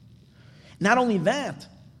 Not only that,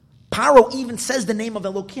 Paro even says the name of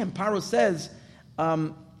Elokim. Paro says,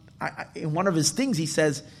 in one of his things, he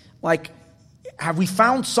says, have we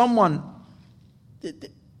found someone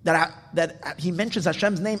that he mentions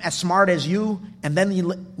Hashem's name as smart as you, and then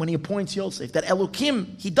when he appoints Yosef, that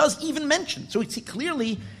Elokim, he does even mention. So we see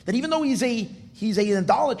clearly that even though he's an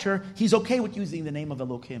idolater, he's okay with using the name of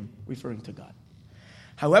Elokim, referring to God.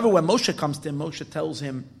 However, when Moshe comes to him, Moshe tells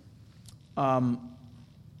him,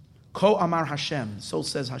 Ko Amar Hashem, so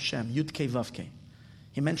says Hashem, Yud Kei Vav Kei.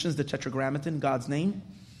 He mentions the Tetragrammaton, God's name,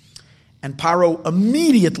 and Paro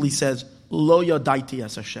immediately says, Lo Yodaiti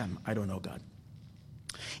as Hashem, I don't know God.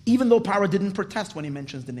 Even though Paro didn't protest when he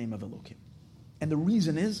mentions the name of Elokim. And the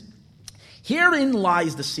reason is, herein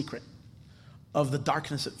lies the secret of the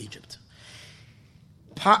darkness of Egypt.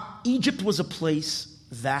 Egypt was a place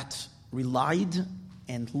that relied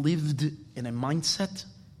and lived in a mindset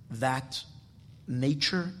that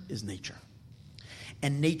nature is nature.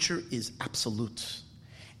 And nature is absolute.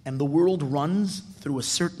 And the world runs through a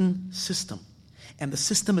certain system. And the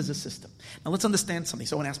system is a system. Now let's understand something.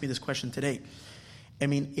 Someone asked me this question today.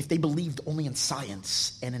 If they believed only in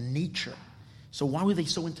science and in nature, so why were they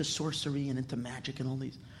so into sorcery and into magic and all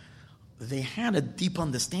these? They had a deep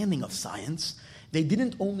understanding of science. They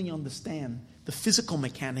didn't only understand the physical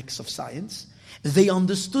mechanics of science, they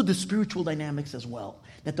understood the spiritual dynamics as well.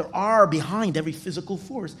 That there are behind every physical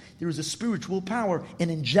force, there is a spiritual power, an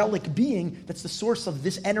angelic being that's the source of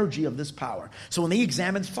this energy, of this power. So when they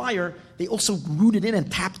examined fire, they also rooted in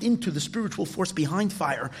and tapped into the spiritual force behind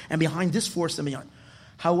fire and behind this force and beyond.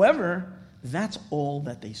 However, that's all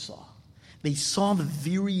that they saw. They saw the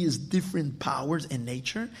various different powers in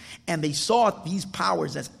nature, and they saw these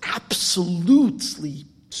powers as absolutely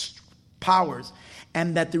powers,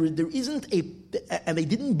 and that there isn't and they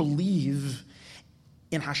didn't believe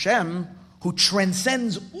in Hashem, who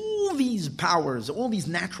transcends all these powers, all these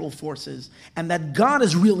natural forces, and that God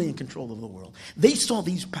is really in control of the world. They saw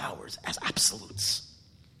these powers as absolutes.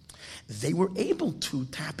 They were able to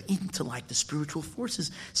tap into the spiritual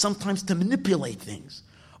forces, sometimes to manipulate things.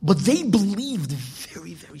 But they believed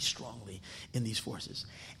very, very strongly in these forces.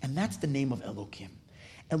 And that's the name of Elokim.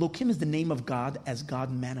 Elokim is the name of God as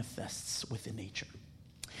God manifests within nature.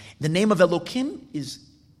 The name of Elokim is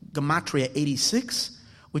Gematria 86,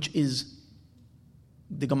 which is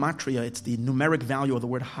the Gematria, it's the numeric value of the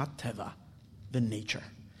word HaTeva, the nature.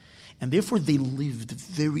 And therefore they lived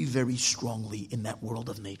very, very strongly in that world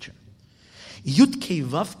of nature. Yud Kei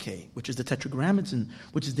Vav Kei, which is the Tetragrammaton,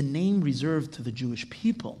 which is the name reserved to the Jewish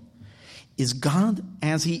people, is God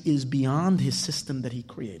as He is beyond His system that He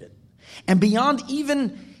created. And beyond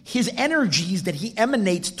even His energies that He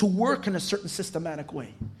emanates to work in a certain systematic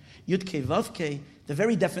way. Yud Kei Vav Kei, the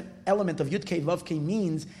very definite element of Yud Kei Vav Kei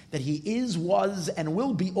means that He is, was, and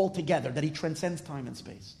will be altogether, that He transcends time and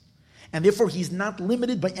space. And therefore He's not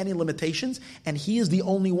limited by any limitations, and He is the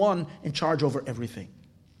only one in charge over everything.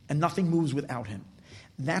 And nothing moves without Him.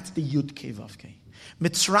 That's the Yud Kei Vav Kei.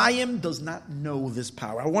 Mitzrayim does not know this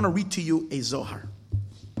power. I want to read to you a Zohar.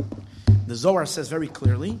 The Zohar says very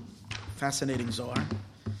clearly, fascinating Zohar.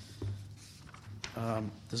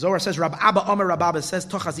 The Zohar says, Rab Abba Omer Rab Abba says,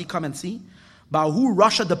 Tochazi, come and see. Bahu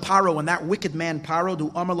Rasha de Paro, and that wicked man Paro,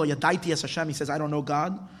 do Omer lo Yadaiti as Hashem, he says, I don't know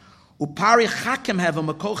God. Upari Chakem Heva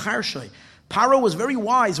Makol Charshoy. Paro was very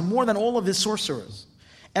wise, more than all of his sorcerers.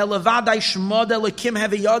 Elevadai Shmod Elokim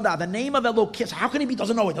Heviyada. The name of Elokim. How can he be?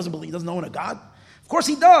 Doesn't know. He doesn't believe. He doesn't know in a God. Of course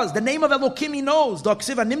he does. The name of Elokim he knows. Oh,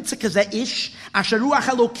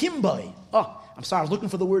 I'm sorry. I was looking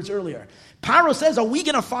for the words earlier. Paro says, are we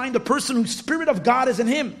going to find a person whose spirit of God is in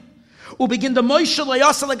him? Ubegin the Moshe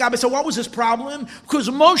le'yasa legabe. So what was his problem? Because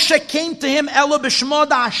Moshe came to him, Elo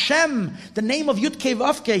b'shmod Hashem, the name of Yud-Kei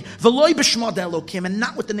Vav-Kei, v'loi b'shmod Elokim, and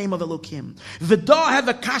not with the name of Elokim. V'da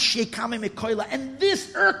hevakash yekame mekoila. And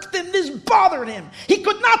this irked him, this bothered him. He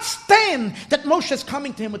could not stand that Moshe is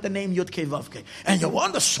coming to him with the name Yud-Kei Vav-Kei. And you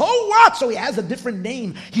wonder, so what? So he has a different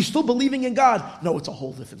name. He's still believing in God. No, it's a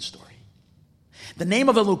whole different story. The name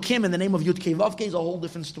of Elokim and the name of Yud-Kei Vav-Kei is a whole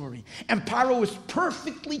different story. And Paro is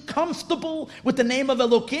perfectly comfortable with the name of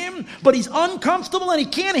Elokim, but he's uncomfortable and he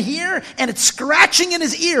can't hear, and it's scratching in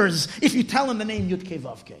his ears if you tell him the name Yud-Kei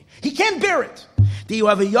Vav-Kei. He can't bear it.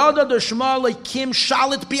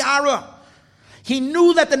 He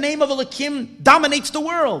knew that the name of Elokim dominates the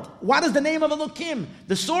world. What is the name of Elokim?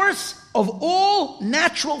 The source of all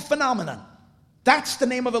natural phenomena. That's the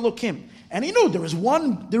name of Elokim. And he knew there is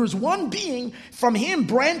one being, from him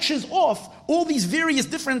branches off all these various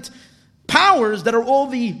different powers that are all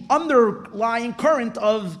the underlying current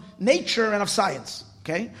of nature and of science.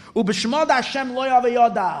 Okay? Ubishmad Hashem lo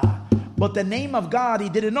yada. But the name of God, he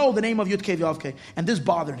didn't know the name of Yud-Kei Vav-Kei. And this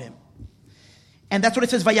bothered him. And that's what it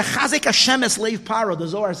says, Vayachazek Hashem es leiv Paro. The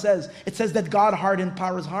Zohar says, it says that God hardened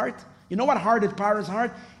Paro's heart. You know what hardened Paro's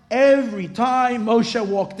heart? Every time Moshe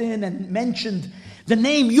walked in and mentioned the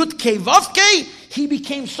name Yud-Kei Vav-Kei, he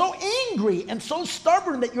became so angry and so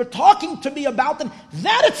stubborn that you're talking to me about them.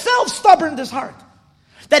 That itself stubborned his heart.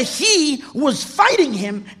 That he was fighting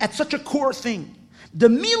him at such a core thing. The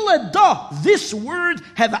mila da, this word,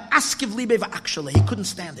 have askiv libe va'akshale. He couldn't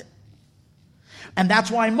stand it. And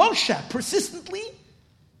that's why Moshe persistently,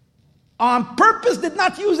 on purpose, did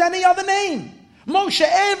not use any other name. Moshe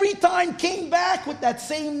every time came back with that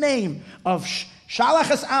same name of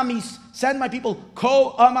Shalach es Amis, send my people, Ko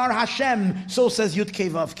Amar Hashem, so says Yud-Kei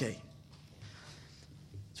Vav-Kei.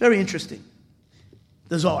 It's very interesting.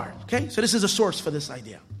 The Zohar, okay? So this is a source for this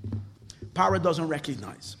idea. Paro doesn't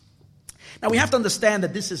recognize. Now we have to understand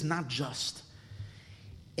that this is not just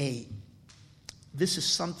this is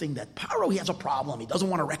something that Paro, he has a problem. He doesn't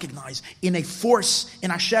want to recognize in a force in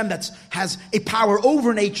Hashem that has a power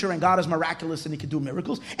over nature, and God is miraculous and he can do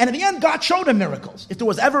miracles. And in the end, God showed him miracles. If there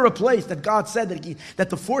was ever a place that God said that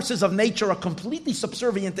the forces of nature are completely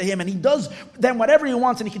subservient to him, and he does then whatever he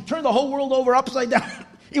wants, and he can turn the whole world over upside down,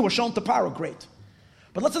 it was shown to Paro. Great.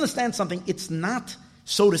 But let's understand something. It's not,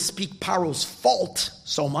 so to speak, Paro's fault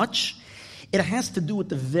so much. It has to do with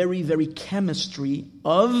the very, very chemistry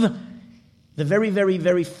of the very, very,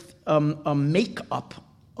 very makeup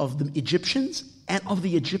of the Egyptians and of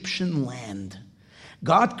the Egyptian land.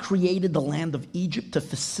 God created the land of Egypt to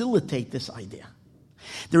facilitate this idea.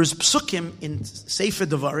 There is psukim in Sefer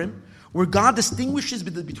Devarim where God distinguishes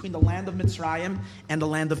between the land of Mitzrayim and the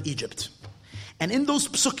land of Egypt. And in those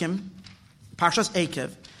psukim, Parshas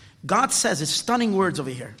Ekev, God says his stunning words over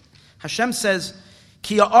here. Hashem says,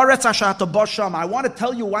 Ki ha'aretz asher ata bo sham. I want to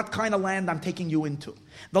tell you what kind of land I'm taking you into.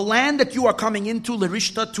 The land that you are coming into,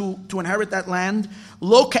 Lerishta, to inherit that land,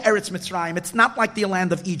 lo ka'eretz Mitzrayim. It's not like the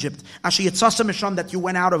land of Egypt. Asher yitzasa misham, that you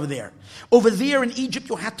went out over there. Over there in Egypt,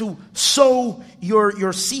 you had to sow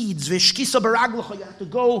your seeds. V'shkisa baraglecha, you have to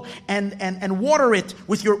go and water it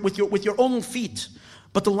with your own feet.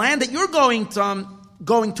 But the land that you're going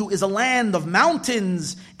to is a land of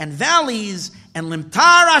mountains and valleys, and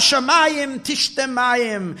limtar hashamayim tishtem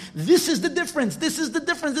mayim. This is the difference. This is the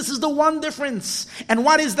difference. This is the one difference. And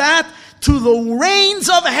what is that? To the rains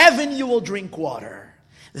of heaven you will drink water.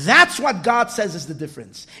 That's what God says is the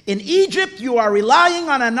difference. In Egypt, you are relying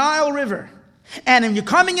on a Nile River. And if you're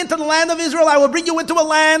coming into the land of Israel, I will bring you into a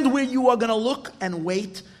land where you are going to look and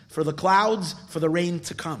wait for the clouds, for the rain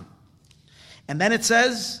to come. And then it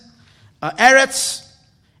says, Eretz,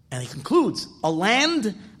 and he concludes, a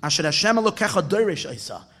land, Asher Hashem Elokecha Doresh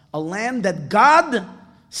Isa, a land that God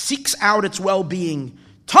seeks out its well-being.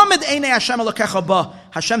 Tamid Einei Hashem Elokecha Ba,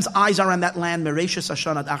 Hashem's eyes are on that land, Mereshus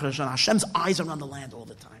Hashan ad Achar Hashan, Hashem's eyes are on the land all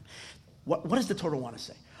the time. What does the Torah want to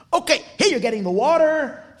say? Okay, here you're getting the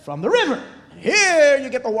water from the river, and here you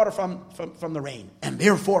get the water from the rain. And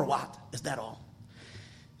therefore what? Is that all?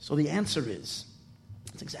 So the answer is,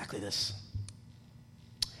 it's exactly this.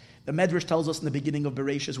 The Medrash tells us in the beginning of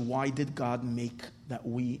Bereshis, why did God make that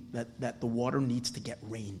the water needs to get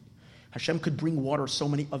rain? Hashem could bring water so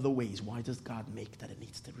many other ways. Why does God make that it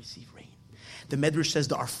needs to receive rain? The Medrash says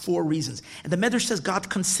there are 4 reasons. And the Medrash says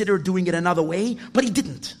God considered doing it another way, but he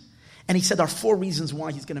didn't. And he said there are 4 reasons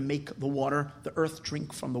why he's going to make the earth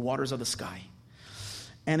drink from the waters of the sky.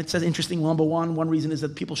 And it says, interesting, number one reason is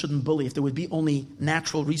that people shouldn't bully. If there would be only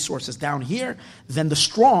natural resources down here, then the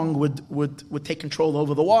strong would take control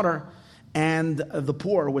over the water, and the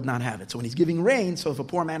poor would not have it. So when he's giving rain, so if a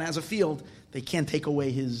poor man has a field, they can't take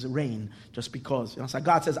away his rain just because. So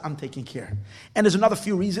God says, I'm taking care. And there's another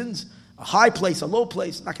few reasons, a high place, a low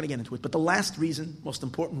place, not going to get into it. But the last reason, most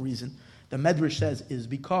important reason, the Medrash says, is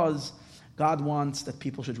because God wants that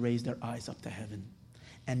people should raise their eyes up to heaven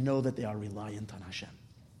and know that they are reliant on Hashem.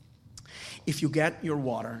 If you get your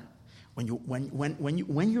water,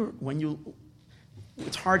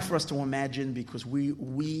 it's hard for us to imagine because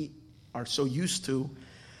we are so used to,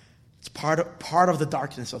 it's part of the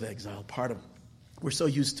darkness of exile. We're so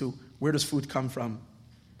used to, where does food come from?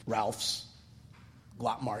 Ralph's,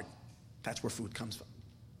 Glotmart, that's where food comes from.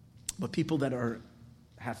 But people that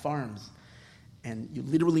have farms, and you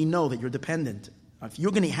literally know that you're dependent. If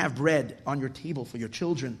you're going to have bread on your table for your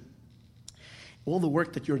children, all the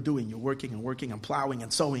work that you're doing, you're working and plowing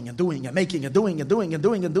and sowing and doing and making and doing, and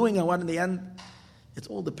what in the end, it's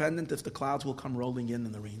all dependent if the clouds will come rolling in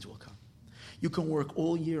and the rains will come. You can work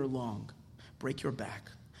all year long, break your back,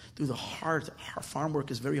 do the hard farm work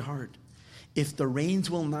is very hard. If the rains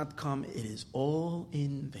will not come, it is all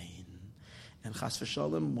in vain. And chas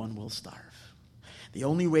v'shalom, one will starve. The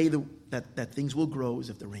only way that things will grow is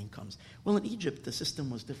if the rain comes. Well, in Egypt, the system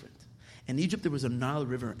was different. In Egypt, there was a Nile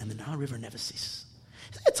River, and the Nile River never ceases.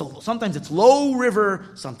 Sometimes it's low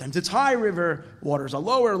river, sometimes it's high river. Waters are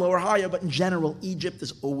lower, higher, but in general, Egypt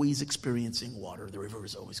is always experiencing water. The river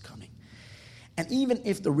is always coming. And even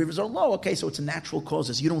if the rivers are low, okay, so it's a natural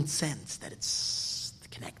causes, you don't sense that it's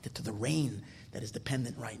connected to the rain that is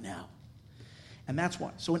dependent right now. And that's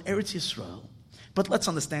why. So in Eretz Yisrael, but let's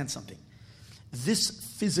understand something. This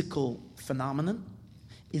physical phenomenon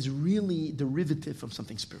is really derivative from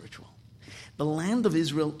something spiritual. The land of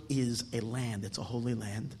Israel is a land, it's a holy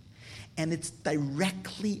land, and it's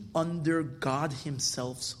directly under God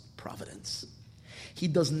Himself's providence. He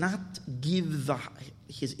does not give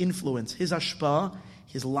his influence, his hashpah,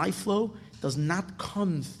 his life flow, does not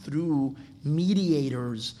come through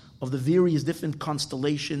mediators of the various different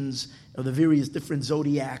constellations, of the various different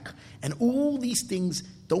zodiac, and all these things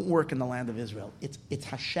don't work in the land of Israel. It's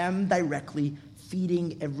Hashem directly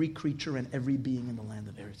feeding every creature and every being in the land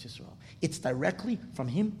of Eretz Yisrael. It's directly from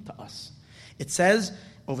Him to us. It says,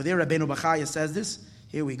 over there, Rabbeinu Bachaya says this,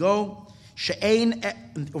 here we go, She'ein,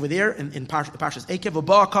 over there in Parshas Ekev,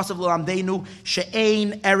 V'ba kasav l'amdeinu,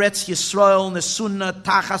 She'ein Eretz Yisrael nesuna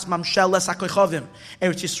tachas mamsheles hakoichovim.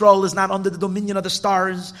 Eretz Yisrael is not under the dominion of the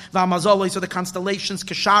stars, v'amazolos, or the constellations,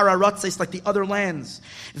 keshara ratzes, like the other lands.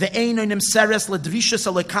 Ve'ein nimseres ledrishas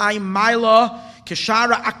alekayim maila,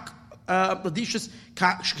 keshara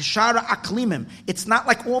aklimim. It's not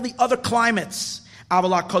like all the other climates. Hashem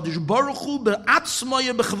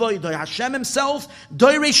Himself,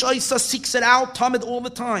 seeks it out, Tamid, all the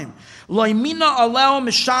time.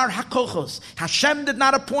 Hashem did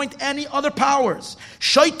not appoint any other powers.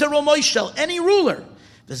 Any ruler.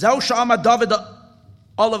 And that's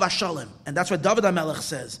what David HaMelech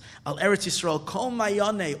says. Al Eretz Yisrael, Kol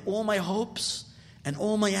Mayane, all my hopes and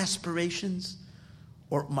all my aspirations,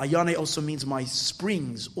 or Mayane also means my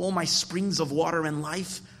springs, all my springs of water and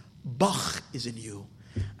life, Bach is in you.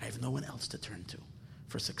 I have no one else to turn to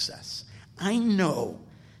for success. I know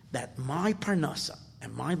that my parnasa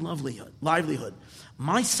and my livelihood,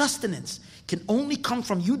 my sustenance can only come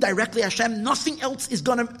from you directly, Hashem. Nothing else is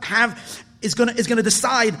going to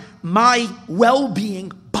decide my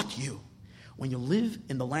well-being but you. When you live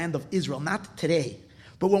in the land of Israel, not today,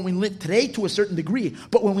 but when we live today to a certain degree,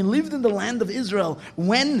 but when we lived in the land of Israel,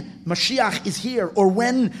 when Mashiach is here, or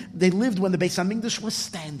when they lived when the Beis HaMikdash was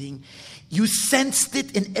standing, you sensed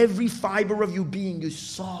it in every fiber of your being. You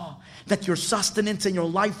saw that your sustenance and your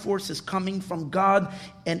life force is coming from God,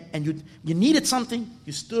 and you needed something,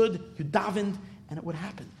 you stood, you davened, and it would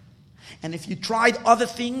happen. And if you tried other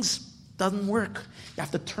things, it doesn't work. You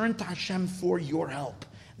have to turn to Hashem for your help.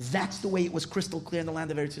 That's the way it was crystal clear in the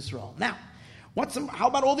land of Eretz Yisrael. Now, how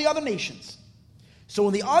about all the other nations? So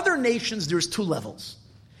in the other nations, there's two levels.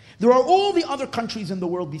 There are all the other countries in the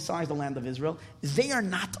world besides the land of Israel. They are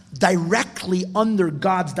not directly under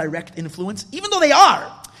God's direct influence, even though they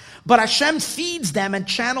are. But Hashem feeds them and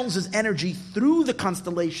channels His energy through the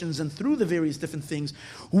constellations and through the various different things,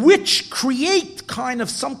 which create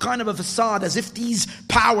some kind of a facade as if these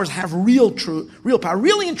powers have real power.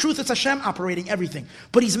 Really, in truth, it's Hashem operating everything.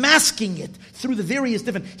 But He's masking it through the various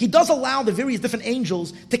different... He does allow the various different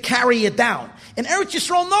angels to carry it down. In Eretz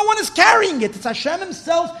Yisrael, no one is carrying it. It's Hashem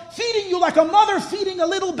Himself feeding you like a mother feeding a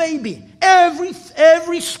little baby. Every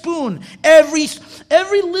spoon, every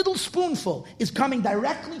little spoonful is coming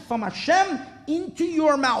directly from Hashem into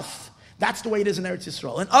your mouth. That's the way it is in Eretz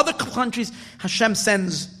Yisrael. In other countries, Hashem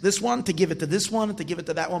sends this one to give it to this one, to give it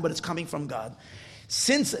to that one, but it's coming from God.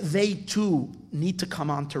 Since they too need to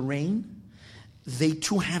come on to reign, they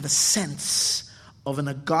too have a sense of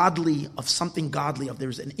something godly, of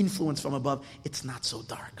there's an influence from above. It's not so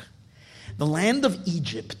dark. The land of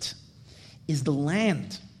Egypt is the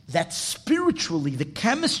land that spiritually, the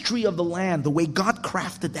chemistry of the land, the way God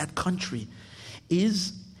crafted that country,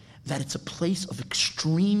 is that it's a place of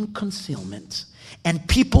extreme concealment. And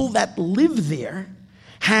people that live there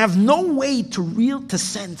have no way to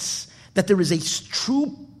sense that there is a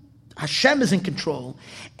true, Hashem is in control,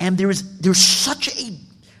 and there's such a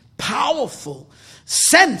powerful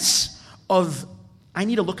sense of, I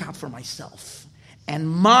need to look out for myself. And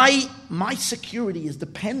my security is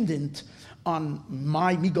dependent on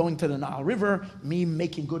me going to the Nile River, me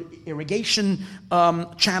making good irrigation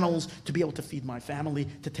channels to be able to feed my family,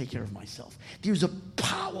 to take care of myself. There's a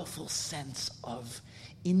powerful sense of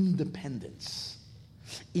independence.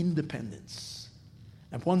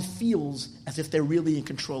 And one feels as if they're really in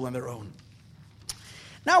control on their own.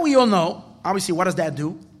 Now we all know, obviously, what does that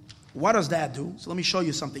do? So let me show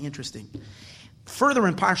you something interesting. Further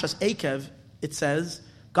in Parshas Eikev, it says,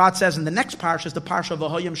 God says in the next parsha, the parsha of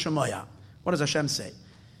V'hoyim Shemoya. What does Hashem say?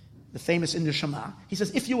 The famous in the Shema. He says,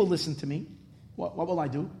 if you will listen to me, what will I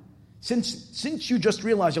do? Since you just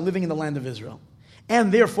realize you're living in the land of Israel,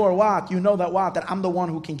 and therefore what? You know that I'm the one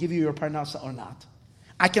who can give you your parnasa or not.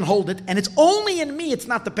 I can hold it, and it's only in me, it's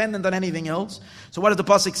not dependent on anything else. So what does the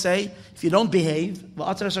pasuk say? If you don't behave,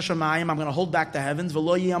 I'm going to hold back the heavens, there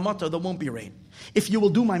won't be rain. If you will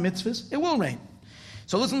do my mitzvahs, it will rain.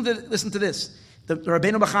 So listen to this. The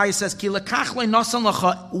Rabbeinu Bachai says,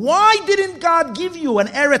 why didn't God give you an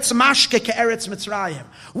Eretz Mashke ke Eretz Mitzrayim?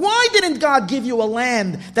 Why didn't God give you a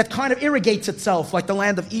land that kind of irrigates itself like the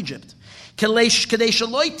land of Egypt? So you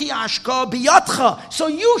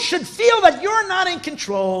should feel that you're not in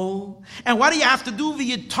control. And what do you have to do?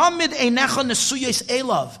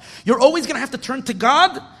 You're always going to have to turn to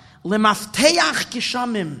God. You're going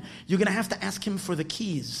to have to ask Him for the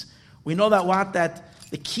keys. We know that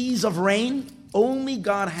the keys of rain, only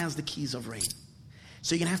God has the keys of rain.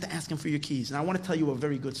 So you're going to have to ask Him for your keys. And I want to tell you a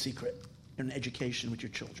very good secret in education with your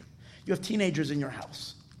children. You have teenagers in your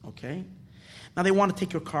house, okay? Now they want to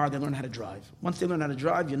take your car, they learn how to drive. Once they learn how to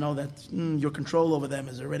drive, you know that your control over them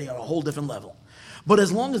is already on a whole different level. But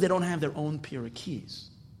as long as they don't have their own pair of keys,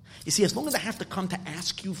 you see, as long as they have to come to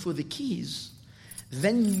ask you for the keys,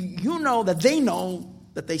 then you know that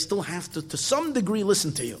they still have to some degree,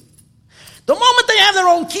 listen to you. The moment they have their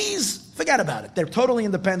own keys, forget about it. They're totally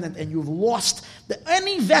independent, and you've lost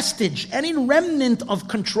any vestige, any remnant of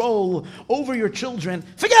control over your children.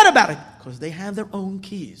 Forget about it, because they have their own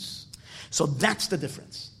keys. So that's the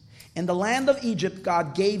difference. In the land of Egypt,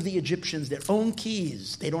 God gave the Egyptians their own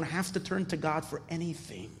keys. They don't have to turn to God for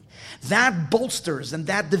anything. That bolsters and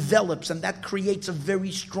that develops and that creates a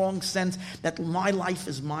very strong sense that my life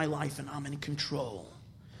is my life and I'm in control.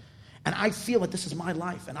 And I feel that this is my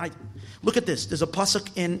life. And look at this. There's a pasuk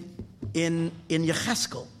in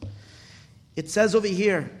Yecheskel. It says over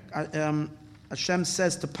here, Hashem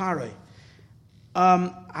says to Paroi,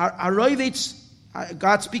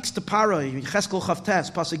 God speaks to Paroi, Yecheskel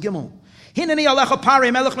Chavtes, pasuk Gimel. Hineni alecha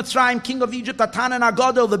Paroi, melech Mitzrayim, king of Egypt, Atanan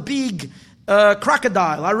Agadol, the big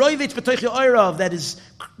crocodile, Aroivitz b'toich Yoirav,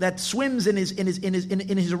 that swims in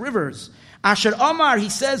his rivers. Asher Omar, he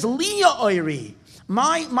says, Liya Oiri.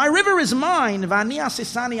 My river is mine. V'ani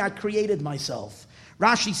asisani, I created myself.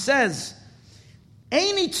 Rashi says,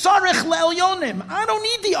 Eini tzarech le'elyonim. I don't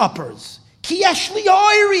need the uppers. Ki yesh li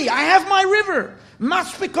oiri. I have my river.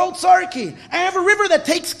 Maspikot tzarki. I have a river that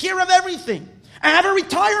takes care of everything. I have a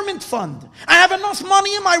retirement fund. I have enough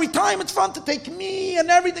money in my retirement fund to take me and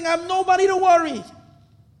everything. I have nobody to worry.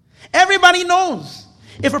 Everybody knows.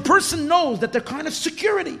 If a person knows that they're kind of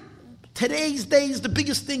security, today's days, the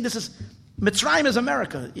biggest thing, this is Mitzrayim is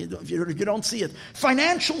America, if you don't see it.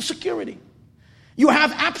 Financial security. You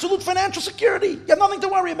have absolute financial security. You have nothing to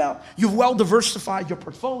worry about. You've well diversified your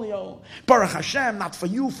portfolio. Baruch Hashem, not for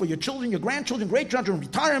you, for your children, your grandchildren, great-grandchildren,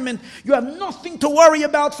 retirement. You have nothing to worry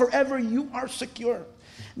about forever. You are secure.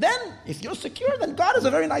 Then, if you're secure, then God is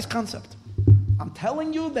a very nice concept. I'm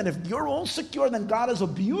telling you that if you're all secure, then God is a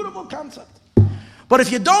beautiful concept. But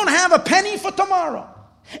if you don't have a penny for tomorrow,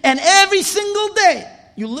 and every single day,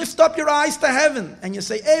 you lift up your eyes to heaven and you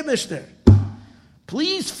say, Eibishter,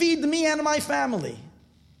 please feed me and my family.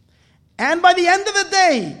 And by the end of the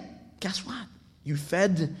day, guess what? You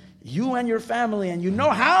fed you and your family, and you know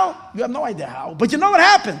how? You have no idea how, but you know what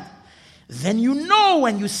happened. Then you know,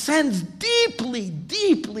 and you sense deeply,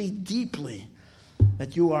 deeply, deeply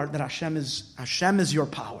that Hashem is your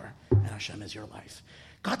power and Hashem is your life.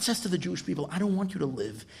 God says to the Jewish people, I don't want you to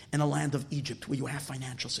live in a land of Egypt where you have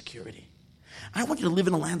financial security. I want you to live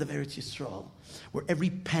in a land of Eretz Yisrael where every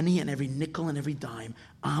penny and every nickel and every dime,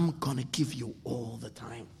 I'm going to give you all the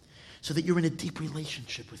time so that you're in a deep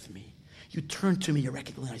relationship with me. You turn to me, you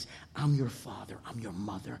recognize, I'm your father, I'm your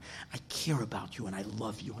mother. I care about you and I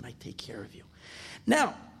love you and I take care of you.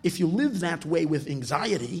 Now, if you live that way with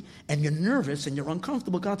anxiety and you're nervous and you're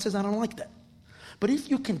uncomfortable, God says, I don't like that. But if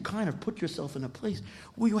you can kind of put yourself in a place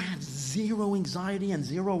where you have zero anxiety and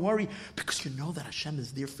zero worry because you know that Hashem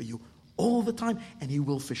is there for you all the time and He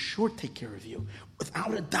will for sure take care of you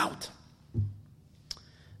without a doubt,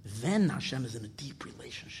 then Hashem is in a deep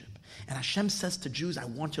relationship. And Hashem says to Jews, I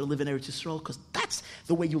want you to live in Eretz Yisrael because that's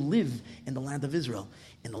the way you live in the land of Israel.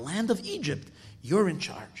 In the land of Egypt, you're in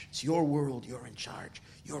charge. It's your world, you're in charge.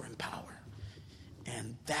 You're in power.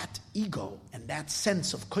 And that ego and that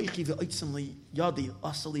sense of koichi ve'otzim li yadi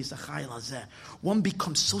asali zachai lazeh, one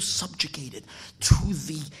becomes so subjugated to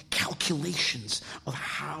the calculations of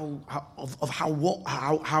how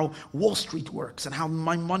Wall Street works and how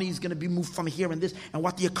my money is going to be moved from here and this and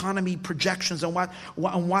what the economy projections and what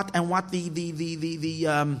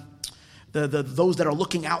the those that are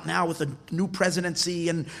looking out now with a new presidency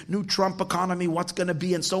and new Trump economy, what's going to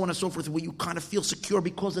be and so on and so forth, where you kind of feel secure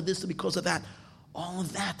because of this and because of that. All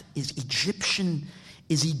of that is Egyptian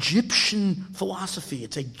philosophy.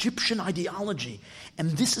 It's Egyptian ideology.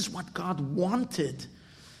 And this is what God wanted.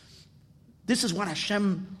 This is what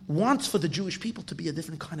Hashem wants for the Jewish people to be a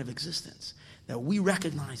different kind of existence. That we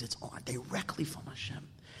recognize it's all directly from Hashem.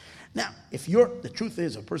 Now, the truth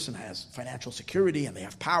is a person has financial security and they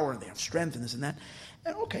have power and they have strength and this and that.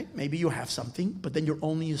 And okay, maybe you have something, but then you're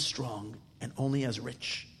only as strong and only as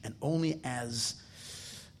rich and only as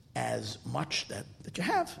much that you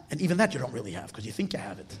have. And even that you don't really have because you think you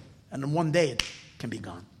have it. And then one day it can be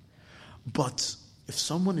gone. But if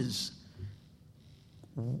someone is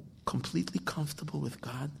completely comfortable with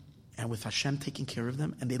God and with Hashem taking care of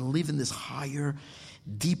them, and they live in this higher,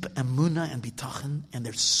 deep emunah and bitachon, and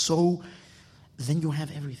then you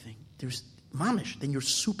have everything. There's mamish, then you're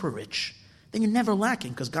super rich. Then you're never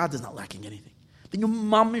lacking because God is not lacking anything. Then you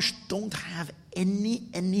mamish don't have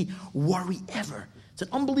any worry ever. It's an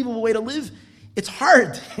unbelievable way to live. It's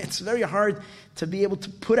hard. It's very hard to be able to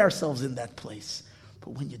put ourselves in that place.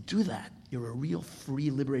 But when you do that, you're a real free,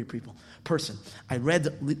 liberated person.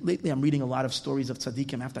 Lately I'm reading a lot of stories of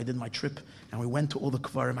tzaddikim after I did my trip, and we went to all the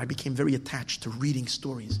kvarim. I became very attached to reading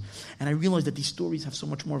stories. And I realized that these stories have so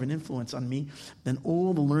much more of an influence on me than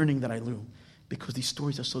all the learning that I learned, because these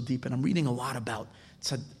stories are so deep. And I'm reading a lot about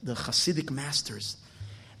the Hasidic masters.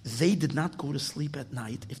 They did not go to sleep at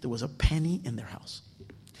night if there was a penny in their house.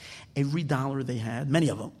 Every dollar they had, many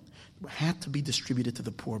of them, had to be distributed to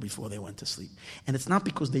the poor before they went to sleep. And it's not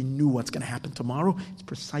because they knew what's going to happen tomorrow. It's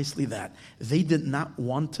precisely that. They did not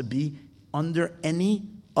want to be under any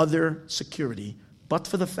other security but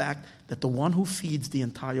for the fact that the one who feeds the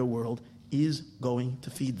entire world is going to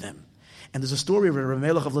feed them. And there's a story of Rav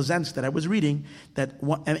Melech of Lozensk that I was reading that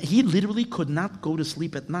he literally could not go to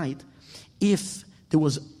sleep at night if there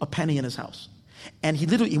was a penny in his house. And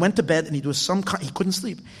he went to bed and he couldn't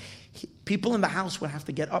sleep. People in the house would have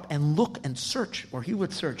to get up and look and search, or he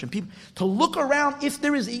would search, and people to look around if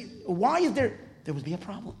there would be a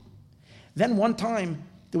problem. Then one time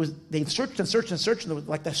they searched and searched and searched, and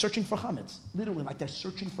like they're searching for chametz, literally like they're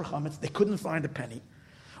searching for chametz. They couldn't find a penny.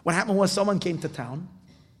 What happened was someone came to town,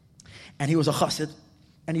 and he was a chassid,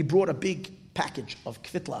 and he brought a big package of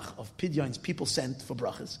kvitlach, of pidyons people sent for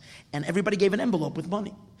brachas, and everybody gave an envelope with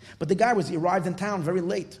money. But the guy he arrived in town very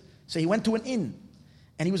late, so he went to an inn,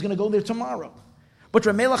 and he was going to go there tomorrow. But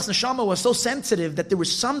Rav Melech's neshama was so sensitive that there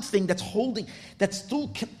was something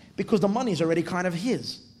because the money is already kind of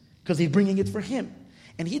his, because he's bringing it for him.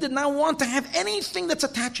 And he did not want to have anything that's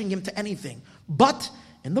attaching him to anything. But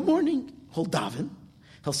in the morning, he'll daven,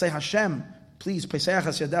 he'll say, Hashem, please, feed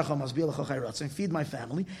my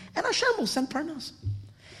family, and Hashem will send parnas.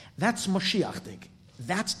 That's Mashiach.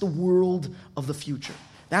 That's the world of the future.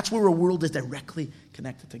 That's where a world is directly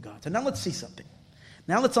connected to God. So now let's see something.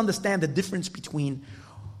 Now let's understand the difference between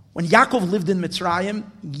when Yaakov lived in Mitzrayim.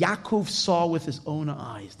 Yaakov saw with his own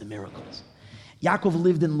eyes the miracles. Yaakov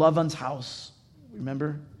lived in Lavan's house,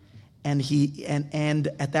 remember? And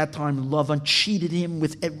at that time Lavan cheated him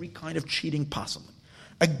with every kind of cheating possible.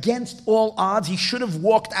 Against all odds, he should have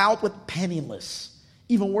walked out with penniless,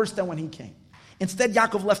 even worse than when he came. Instead,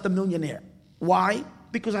 Yaakov left a millionaire. Why?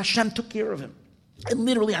 Because Hashem took care of him. And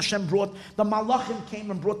literally Hashem brought, the Malachim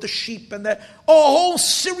came and brought the sheep and a whole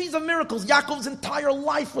series of miracles. Yaakov's entire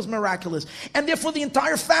life was miraculous. And therefore the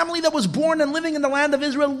entire family that was born and living in the land of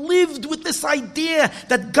Israel lived with this idea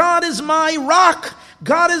that God is my rock.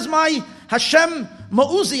 God is my Hashem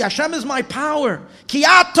Ma'uzi. Hashem is my power. Ki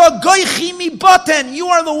ata goichi mi baten. You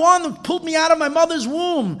are the one who pulled me out of my mother's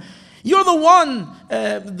womb. You're the one,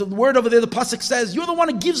 the word over there, the pasuk says, you're the one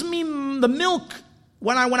who gives me the milk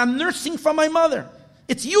when I'm nursing from my mother.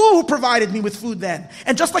 It's you who provided me with food then.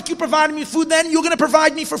 And just like you provided me with food then, you're going to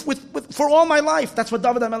provide me for all my life. That's what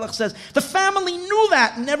David HaMelech says. The family knew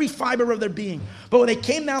that in every fiber of their being. But when they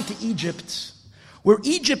came down to Egypt, where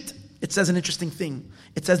Egypt, it says an interesting thing.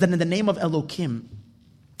 It says that in the name of Elokim,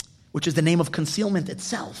 which is the name of concealment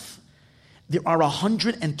itself, there are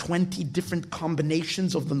 120 different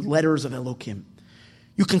combinations of the letters of Elokim.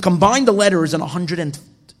 You can combine the letters in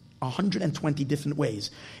 120 different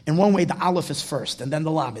ways. In one way, the Aleph is first, and then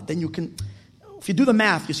the Lamed. Then you can, if you do the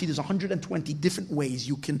math, you see there's 120 different ways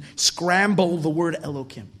you can scramble the word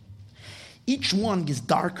Elokim. Each one gets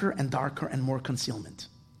darker and darker and more concealment.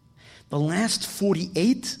 The last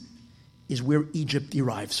 48 is where Egypt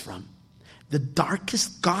derives from. The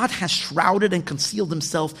darkest, God has shrouded and concealed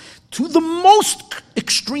himself to the most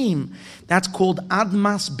extreme. That's called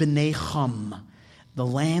Admas B'nei Cham, the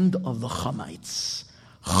land of the Chamites.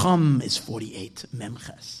 Cham is 48,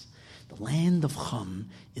 Memches. The land of Cham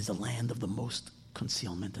is the land of the most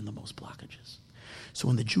concealment and the most blockages. So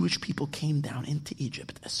when the Jewish people came down into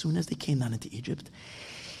Egypt, as soon as they came down into Egypt,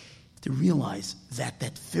 to realize that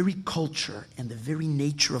that very culture and the very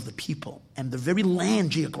nature of the people and the very land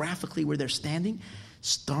geographically where they're standing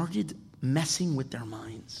started messing with their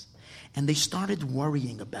minds. And they started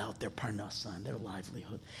worrying about their parnasa and their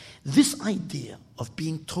livelihood. This idea of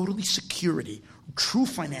being totally security, true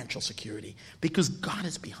financial security, because God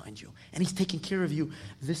is behind you and he's taking care of you,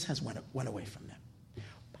 this has went away from them.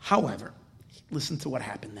 However, listen to what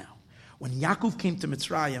happened now. When Yaakov came to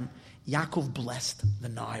Mitzrayim, Yaakov blessed the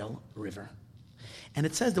Nile River. And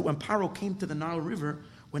it says that when Paro came to the Nile River,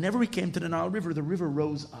 whenever he came to the Nile River, the river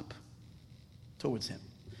rose up towards him.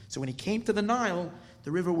 So when he came to the Nile,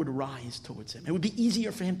 the river would rise towards him. It would be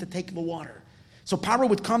easier for him to take the water. So Paro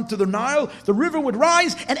would come to the Nile, the river would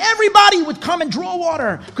rise, and everybody would come and draw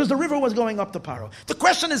water because the river was going up to Paro. The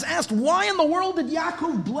question is asked, why in the world did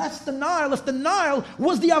Yaakov bless the Nile if the Nile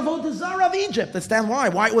was the Avodah Zarah of Egypt? Understand why?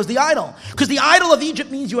 Why it was the idol? Because the idol of Egypt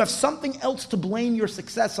means you have something else to blame your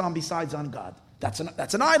success on besides on God. That's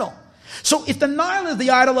an idol. So if the Nile is the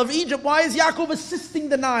idol of Egypt, why is Yaakov assisting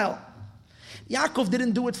the Nile? Yaakov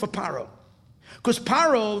didn't do it for Paro. Because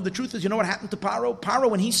Paro, the truth is, you know what happened to Paro? Paro,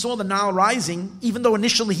 when he saw the Nile rising, even though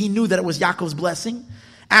initially he knew that it was Yaakov's blessing,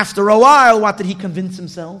 after a while, what did he convince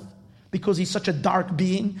himself? Because he's such a dark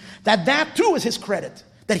being, that too is his credit.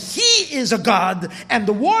 That he is a god, and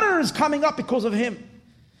the water is coming up because of him.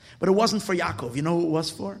 But it wasn't for Yaakov. You know who it was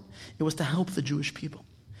for? It was to help the Jewish people.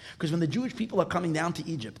 Because when the Jewish people are coming down to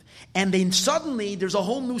Egypt, and then suddenly there's a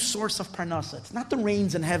whole new source of parnasa. It's not the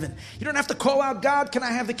rains in heaven. You don't have to call out, God, can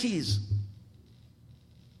I have the keys?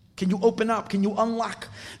 Can you open up? Can you unlock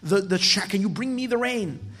the shack? Can you bring me the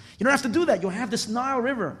rain? You don't have to do that. You'll have this Nile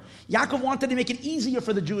River. Yaakov wanted to make it easier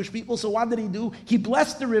for the Jewish people, so what did he do? He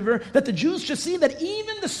blessed the river that the Jews should see that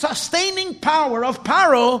even the sustaining power of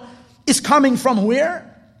Paro is coming from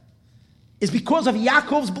where? Is because of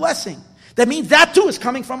Yaakov's blessing. That means that too is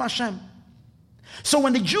coming from Hashem. So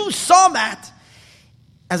when the Jews saw that,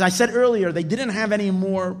 as I said earlier, they didn't have any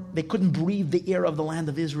more, they couldn't breathe the air of the land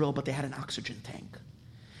of Israel, but they had an oxygen tank.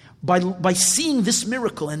 By seeing this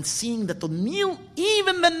miracle and seeing that the Nile,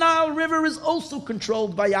 even the Nile River is also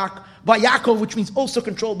controlled by Yaakov, which means also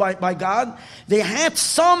controlled by God, they had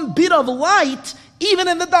some bit of light even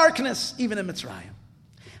in the darkness, even in Mitzrayim.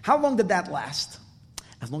 How long did that last?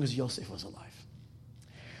 As long as Yosef was alive.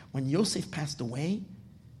 When Yosef passed away,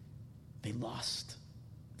 they lost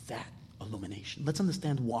that illumination. Let's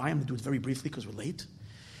understand why. I'm going to do it very briefly because we're late.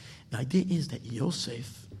 The idea is that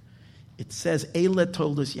Yosef, it says, Eila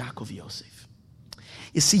told us Yaakov Yosef.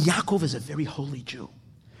 You see, Yaakov is a very holy Jew.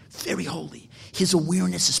 Very holy. His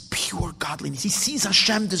awareness is pure godliness. He sees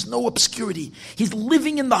Hashem, there's no obscurity. He's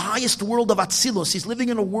living in the highest world of Atzilus. He's living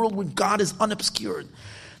in a world where God is unobscured.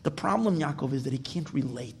 The problem, Yaakov, is that he can't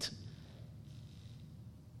relate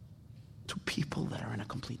to people that are in a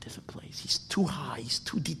complete different place. He's too high, he's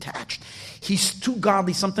too detached, he's too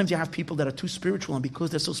godly. Sometimes you have people that are too spiritual, and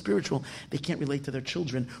because they're so spiritual, they can't relate to their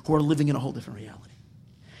children who are living in a whole different reality.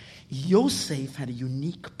 Yosef had a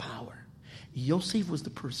unique power. Yosef was the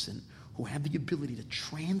person who had the ability to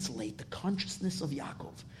translate the consciousness of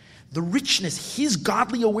Yaakov, the richness, his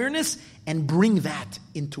godly awareness, and bring that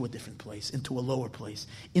into a different place, into a lower place,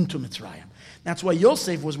 into Mitzrayim. That's why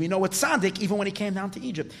Yosef was, we know, a tzaddik even when he came down to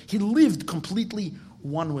Egypt. He lived completely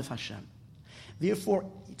one with Hashem. Therefore,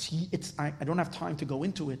 I don't have time to go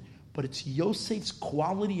into it, but it's Yosef's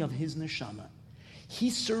quality of his neshama. He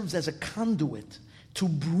serves as a conduit to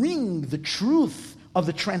bring the truth of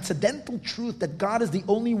the transcendental truth that God is the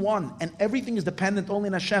only one and everything is dependent only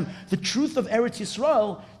on Hashem, the truth of Eretz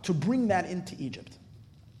Yisrael, to bring that into Egypt.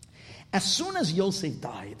 As soon as Yosef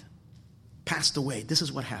died, passed away, this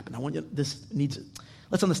is what happened.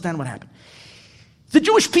 Let's understand what happened. The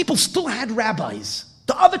Jewish people still had rabbis.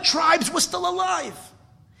 The other tribes were still alive.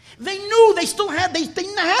 They knew, they had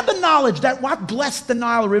the knowledge that what blessed the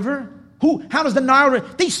Nile River? How does the Nile River?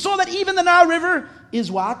 They saw that even the Nile River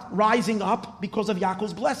is what? Rising up because of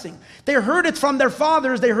Yaakov's blessing. They heard it from their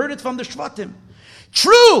fathers. They heard it from the Shvatim.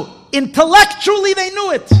 True, intellectually they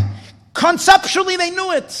knew it. Conceptually they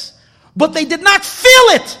knew it. But they did not feel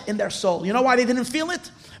it in their soul. You know why they didn't feel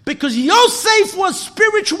it? Because Yosef was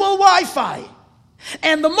spiritual Wi-Fi.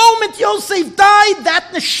 And the moment Yosef died,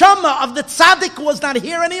 that neshama of the tzaddik was not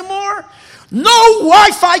here anymore. No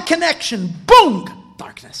Wi-Fi connection. Boom!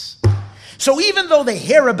 Darkness. So even though they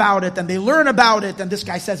hear about it and they learn about it, and this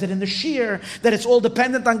guy says it in the shir, that it's all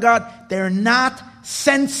dependent on God, they're not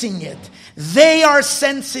sensing it. They are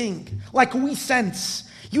sensing, like we sense.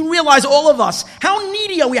 You realize, all of us, how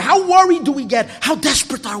needy are we? How worried do we get? How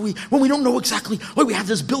desperate are we when we don't know exactly, oh, we have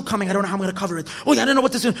this bill coming, I don't know how I'm going to cover it. Oh, yeah, I don't know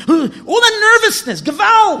what this is. All the nervousness,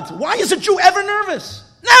 Gewalt. Why is a Jew ever nervous?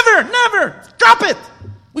 Never. Drop it.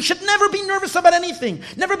 We should never be nervous about anything.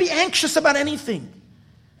 Never be anxious about anything.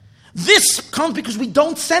 This comes because we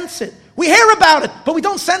don't sense it. We hear about it, but we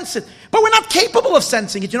don't sense it. But we're not capable of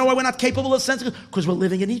sensing it. You know why we're not capable of sensing it? Because we're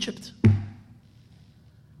living in Egypt.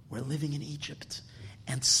 We're living in Egypt.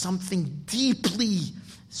 And something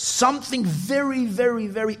very, very,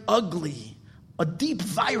 very ugly, a deep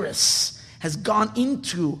virus has gone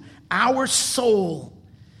into our soul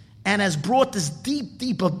and has brought this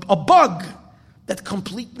deep, a bug that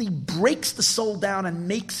completely breaks the soul down and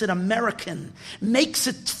makes it American, makes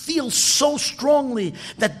it feel so strongly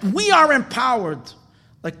that we are empowered.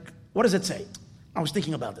 Like, what does it say? I was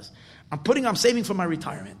thinking about this. I'm saving for my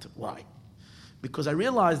retirement. Why? Because I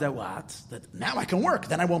realized that now I can work.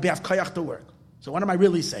 Then I won't have kayach to work. So what am I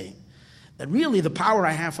really saying? That really the power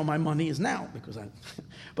I have for my money is now.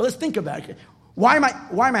 But let's think about it. Why am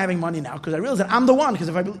I having money now? Because I realize that I'm the one. Because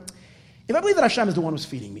if I believe that Hashem is the one who's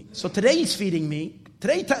feeding me. So today He's feeding me.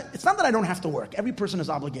 Today, it's not that I don't have to work. Every person is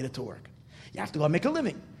obligated to work. You have to go and make a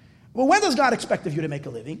living. Well, when does God expect of you to make a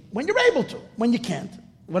living? When you're able to. When you can't,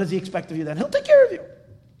 what does He expect of you then? He'll take care of you.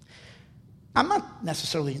 I'm not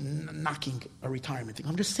necessarily knocking a retirement thing.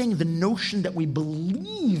 I'm just saying the notion that we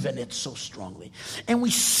believe in it so strongly. And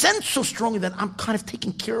we sense so strongly that I'm kind of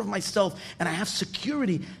taking care of myself and I have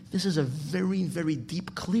security. This is a very, very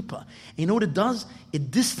deep klipa. And you know what it does?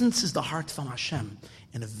 It distances the heart from Hashem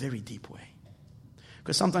in a very deep way.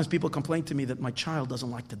 Because sometimes people complain to me that my child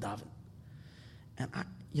doesn't like to daven. And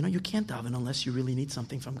you can't daven unless you really need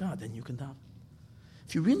something from God. Then you can daven.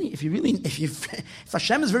 If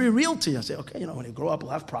Hashem is very real to you, I say, okay, when he grow up,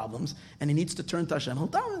 he'll have problems, and he needs to turn to Hashem, he'll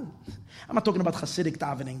daven. I'm not talking about Hasidic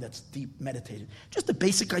davening that's deep meditated. Just the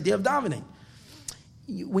basic idea of davening.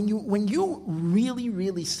 When you really,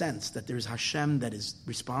 really sense that there is Hashem that is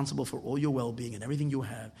responsible for all your well-being and everything you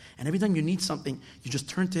have, and every time you need something, you just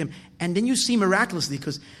turn to Him, and then you see miraculously,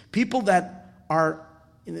 because people that are,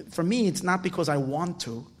 for me, it's not because I want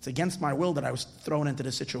to, it's against my will that I was thrown into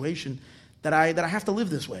this situation, that I have to live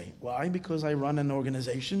this way. Why? Because I run an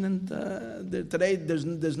organization, and today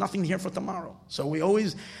there's nothing here for tomorrow. So we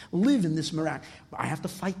always live in this miracle. I have to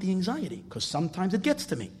fight the anxiety because sometimes it gets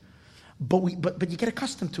to me. But you get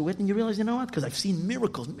accustomed to it, and you realize, you know what? Because I've seen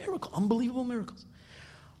miracles, unbelievable miracles.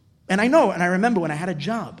 And I remember when I had a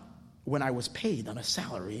job, when I was paid on a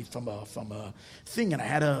salary from a thing, and I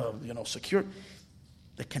had a secure,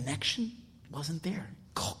 the connection wasn't there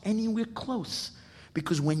anywhere close.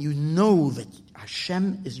 Because when you know that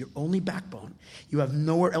Hashem is your only backbone, you have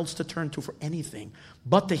nowhere else to turn to for anything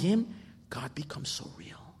but to Him, God becomes so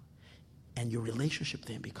real. And your relationship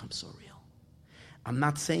to Him becomes so real. I'm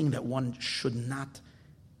not saying that one should not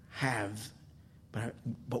have,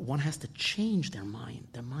 but one has to change their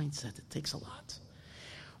mindset. It takes a lot.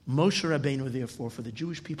 Moshe Rabbeinu, therefore, for the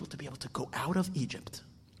Jewish people to be able to go out of Egypt,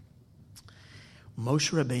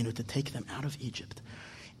 Moshe Rabbeinu to take them out of Egypt,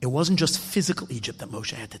 it wasn't just physical Egypt that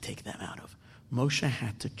Moshe had to take them out of. Moshe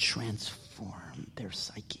had to transform their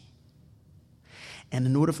psyche. And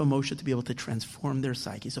in order for Moshe to be able to transform their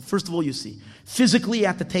psyche, so first of all, you see, physically he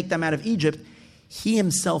had to take them out of Egypt. He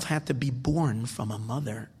himself had to be born from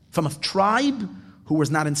a tribe who was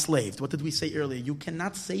not enslaved. What did we say earlier? You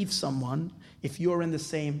cannot save someone if you're in the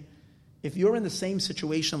same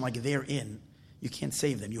situation like they're in. You can't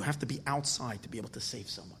save them. You have to be outside to be able to save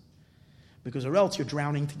someone. Because or else you're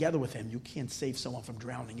drowning together with him. You can't save someone from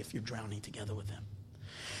drowning if you're drowning together with them.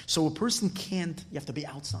 So a person can't, you have to be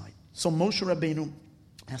outside. So Moshe Rabbeinu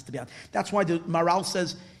has to be out. That's why the Maral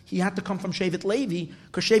says he had to come from Shevet Levi,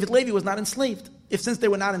 because Shevet Levi was not enslaved. Since they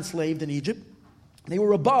were not enslaved in Egypt, they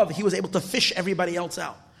were above, he was able to fish everybody else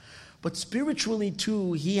out. But spiritually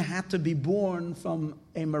too, he had to be born from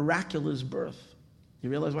a miraculous birth. You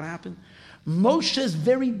realize what happened? Moshe's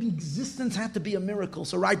very existence had to be a miracle.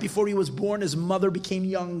 So right before he was born, his mother became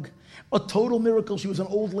young. A total miracle. She was an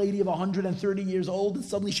old lady of 130 years old, and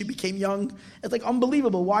suddenly she became young. It's like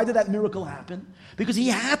unbelievable. Why did that miracle happen? Because he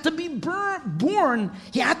had to be born.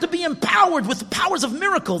 He had to be empowered with the powers of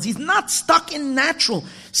miracles. He's not stuck in natural.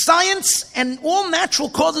 Science and all natural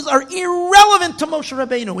causes are irrelevant to Moshe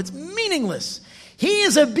Rabbeinu. It's meaningless. He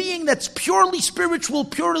is a being that's purely spiritual,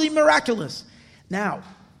 purely miraculous. Now,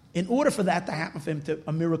 in order for that to happen for him,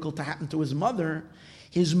 a miracle to happen to his mother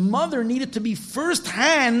needed to be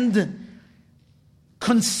firsthand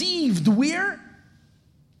conceived where?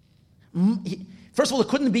 First of all,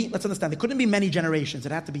 let's understand, it couldn't be many generations.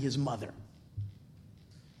 It had to be his mother.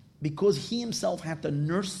 Because he himself had to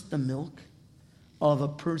nurse the milk of a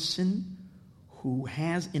person who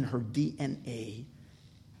has in her DNA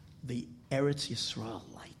the Eretz Yisrael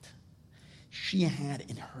light. She had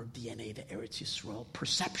in her DNA the Eretz Yisrael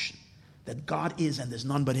perception that God is and there's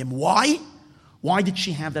none but him. Why? Why did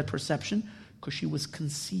she have that perception? Because she was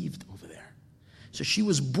conceived over there. So she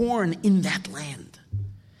was born in that land.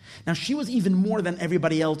 Now she was even more than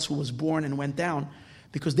everybody else who was born and went down,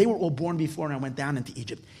 because they were all born before and went down into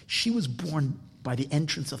Egypt. She was born by the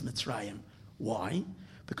entrance of Mitzrayim. Why?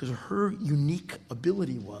 Because her unique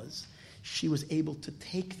ability was she was able to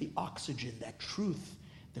take the oxygen, that truth,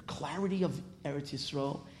 the clarity of Eretz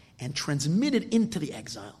Yisrael, and transmit it into the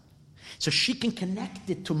exile. So she can connect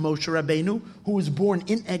it to Moshe Rabbeinu, who was born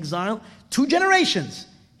in exile, 2 generations.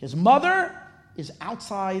 His mother is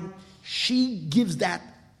outside. She gives that,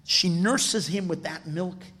 she nurses him with that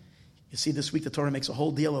milk. You see, this week the Torah makes a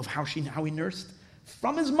whole deal of how he nursed.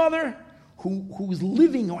 From his mother, who is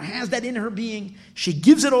living, who has that in her being, she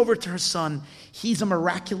gives it over to her son. He's a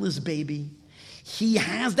miraculous baby. He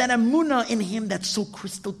has that emunah in him that's so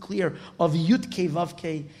crystal clear of Yud-Kei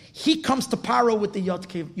Vav-Kei. He comes to Paro with the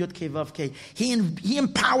Yud-Kei Vav-Kei. He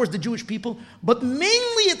empowers the Jewish people, but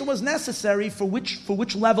mainly it was necessary for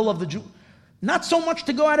which level of the Jew? Not so much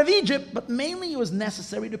to go out of Egypt, but mainly it was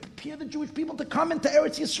necessary to prepare the Jewish people to come into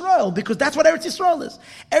Eretz Yisrael, because that's what Eretz Yisrael is.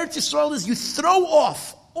 Eretz Yisrael is you throw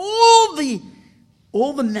off all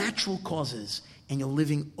the natural causes, and you're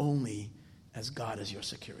living only as God is your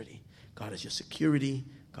security. God is your security.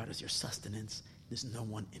 God is your sustenance. There's no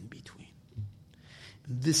one in between.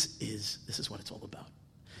 And this is what it's all about.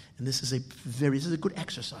 And this is a good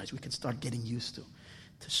exercise we can start getting used to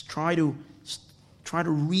try to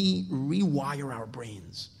rewire our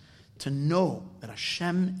brains, to know that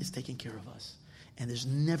Hashem is taking care of us, and there's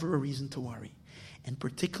never a reason to worry. And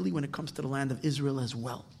particularly when it comes to the land of Israel as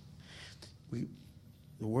well.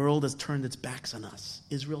 The world has turned its backs on us.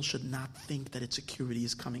 Israel should not think that its security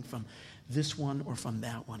is coming from this one or from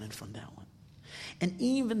that one and from that one. And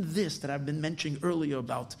even this that I've been mentioning earlier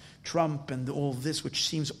about Trump and all this, which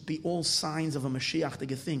seems to be all signs of a Mashiach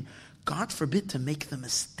thing, God forbid to make the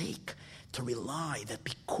mistake to rely that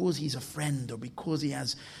because he's a friend or because he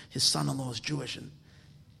has his son-in-law is Jewish. And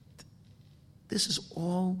this is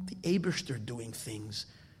all the Eibishter doing things,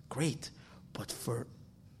 great. But for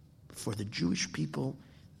the Jewish people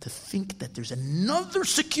to think that there's another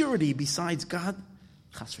security besides God,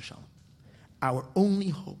 chas v'shalom. Our only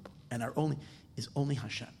hope and is only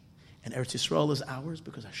Hashem. And Eretz Yisrael is ours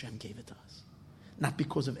because Hashem gave it to us. Not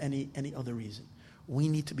because of any other reason. We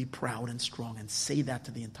need to be proud and strong and say that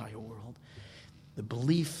to the entire world. The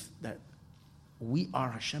belief that we are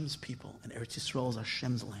Hashem's people and Eretz Yisrael is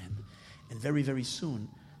Hashem's land. And very, very soon,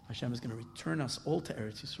 Hashem is going to return us all to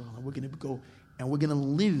Eretz Yisrael, and we're going to go and we're going to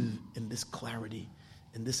live in this clarity,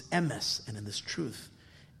 in this emes, and in this truth.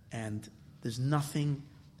 And there's nothing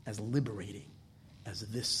as liberating as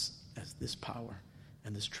this power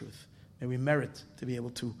and this truth. May we merit to be able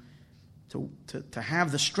to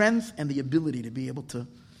have the strength and the ability to be able to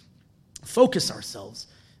focus ourselves.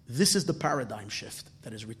 This is the paradigm shift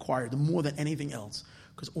that is required more than anything else,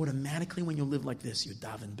 Because automatically when you live like this, you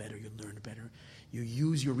daven better, you learn better, you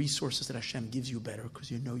use your resources that Hashem gives you better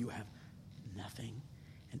because you know you have nothing.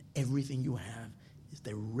 And everything you have is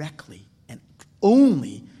directly and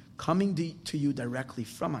only coming to you directly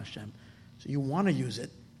from Hashem. So you want to use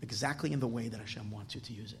it exactly in the way that Hashem wants you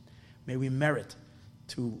to use it. May we merit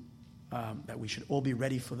to that we should all be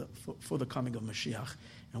ready for the coming of Mashiach,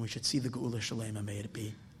 and we should see the Geula Shalem, and may it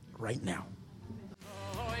be right now.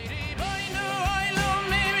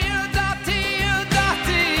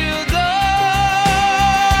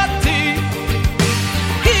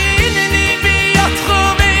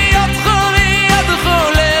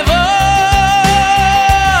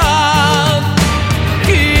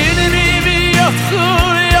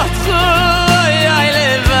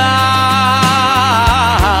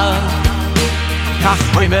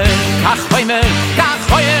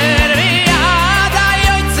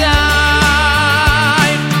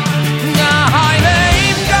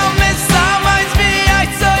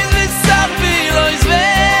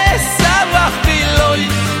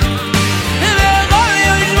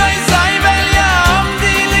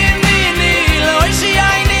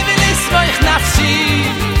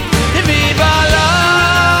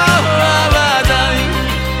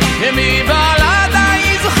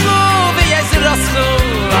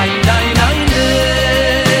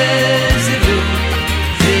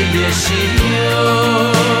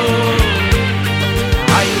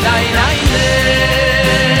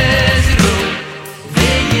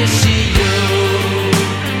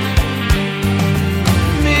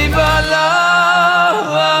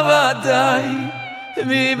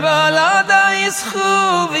 Mi balada is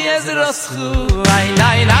khu, vi ez raschu, ay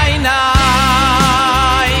nay nay nay.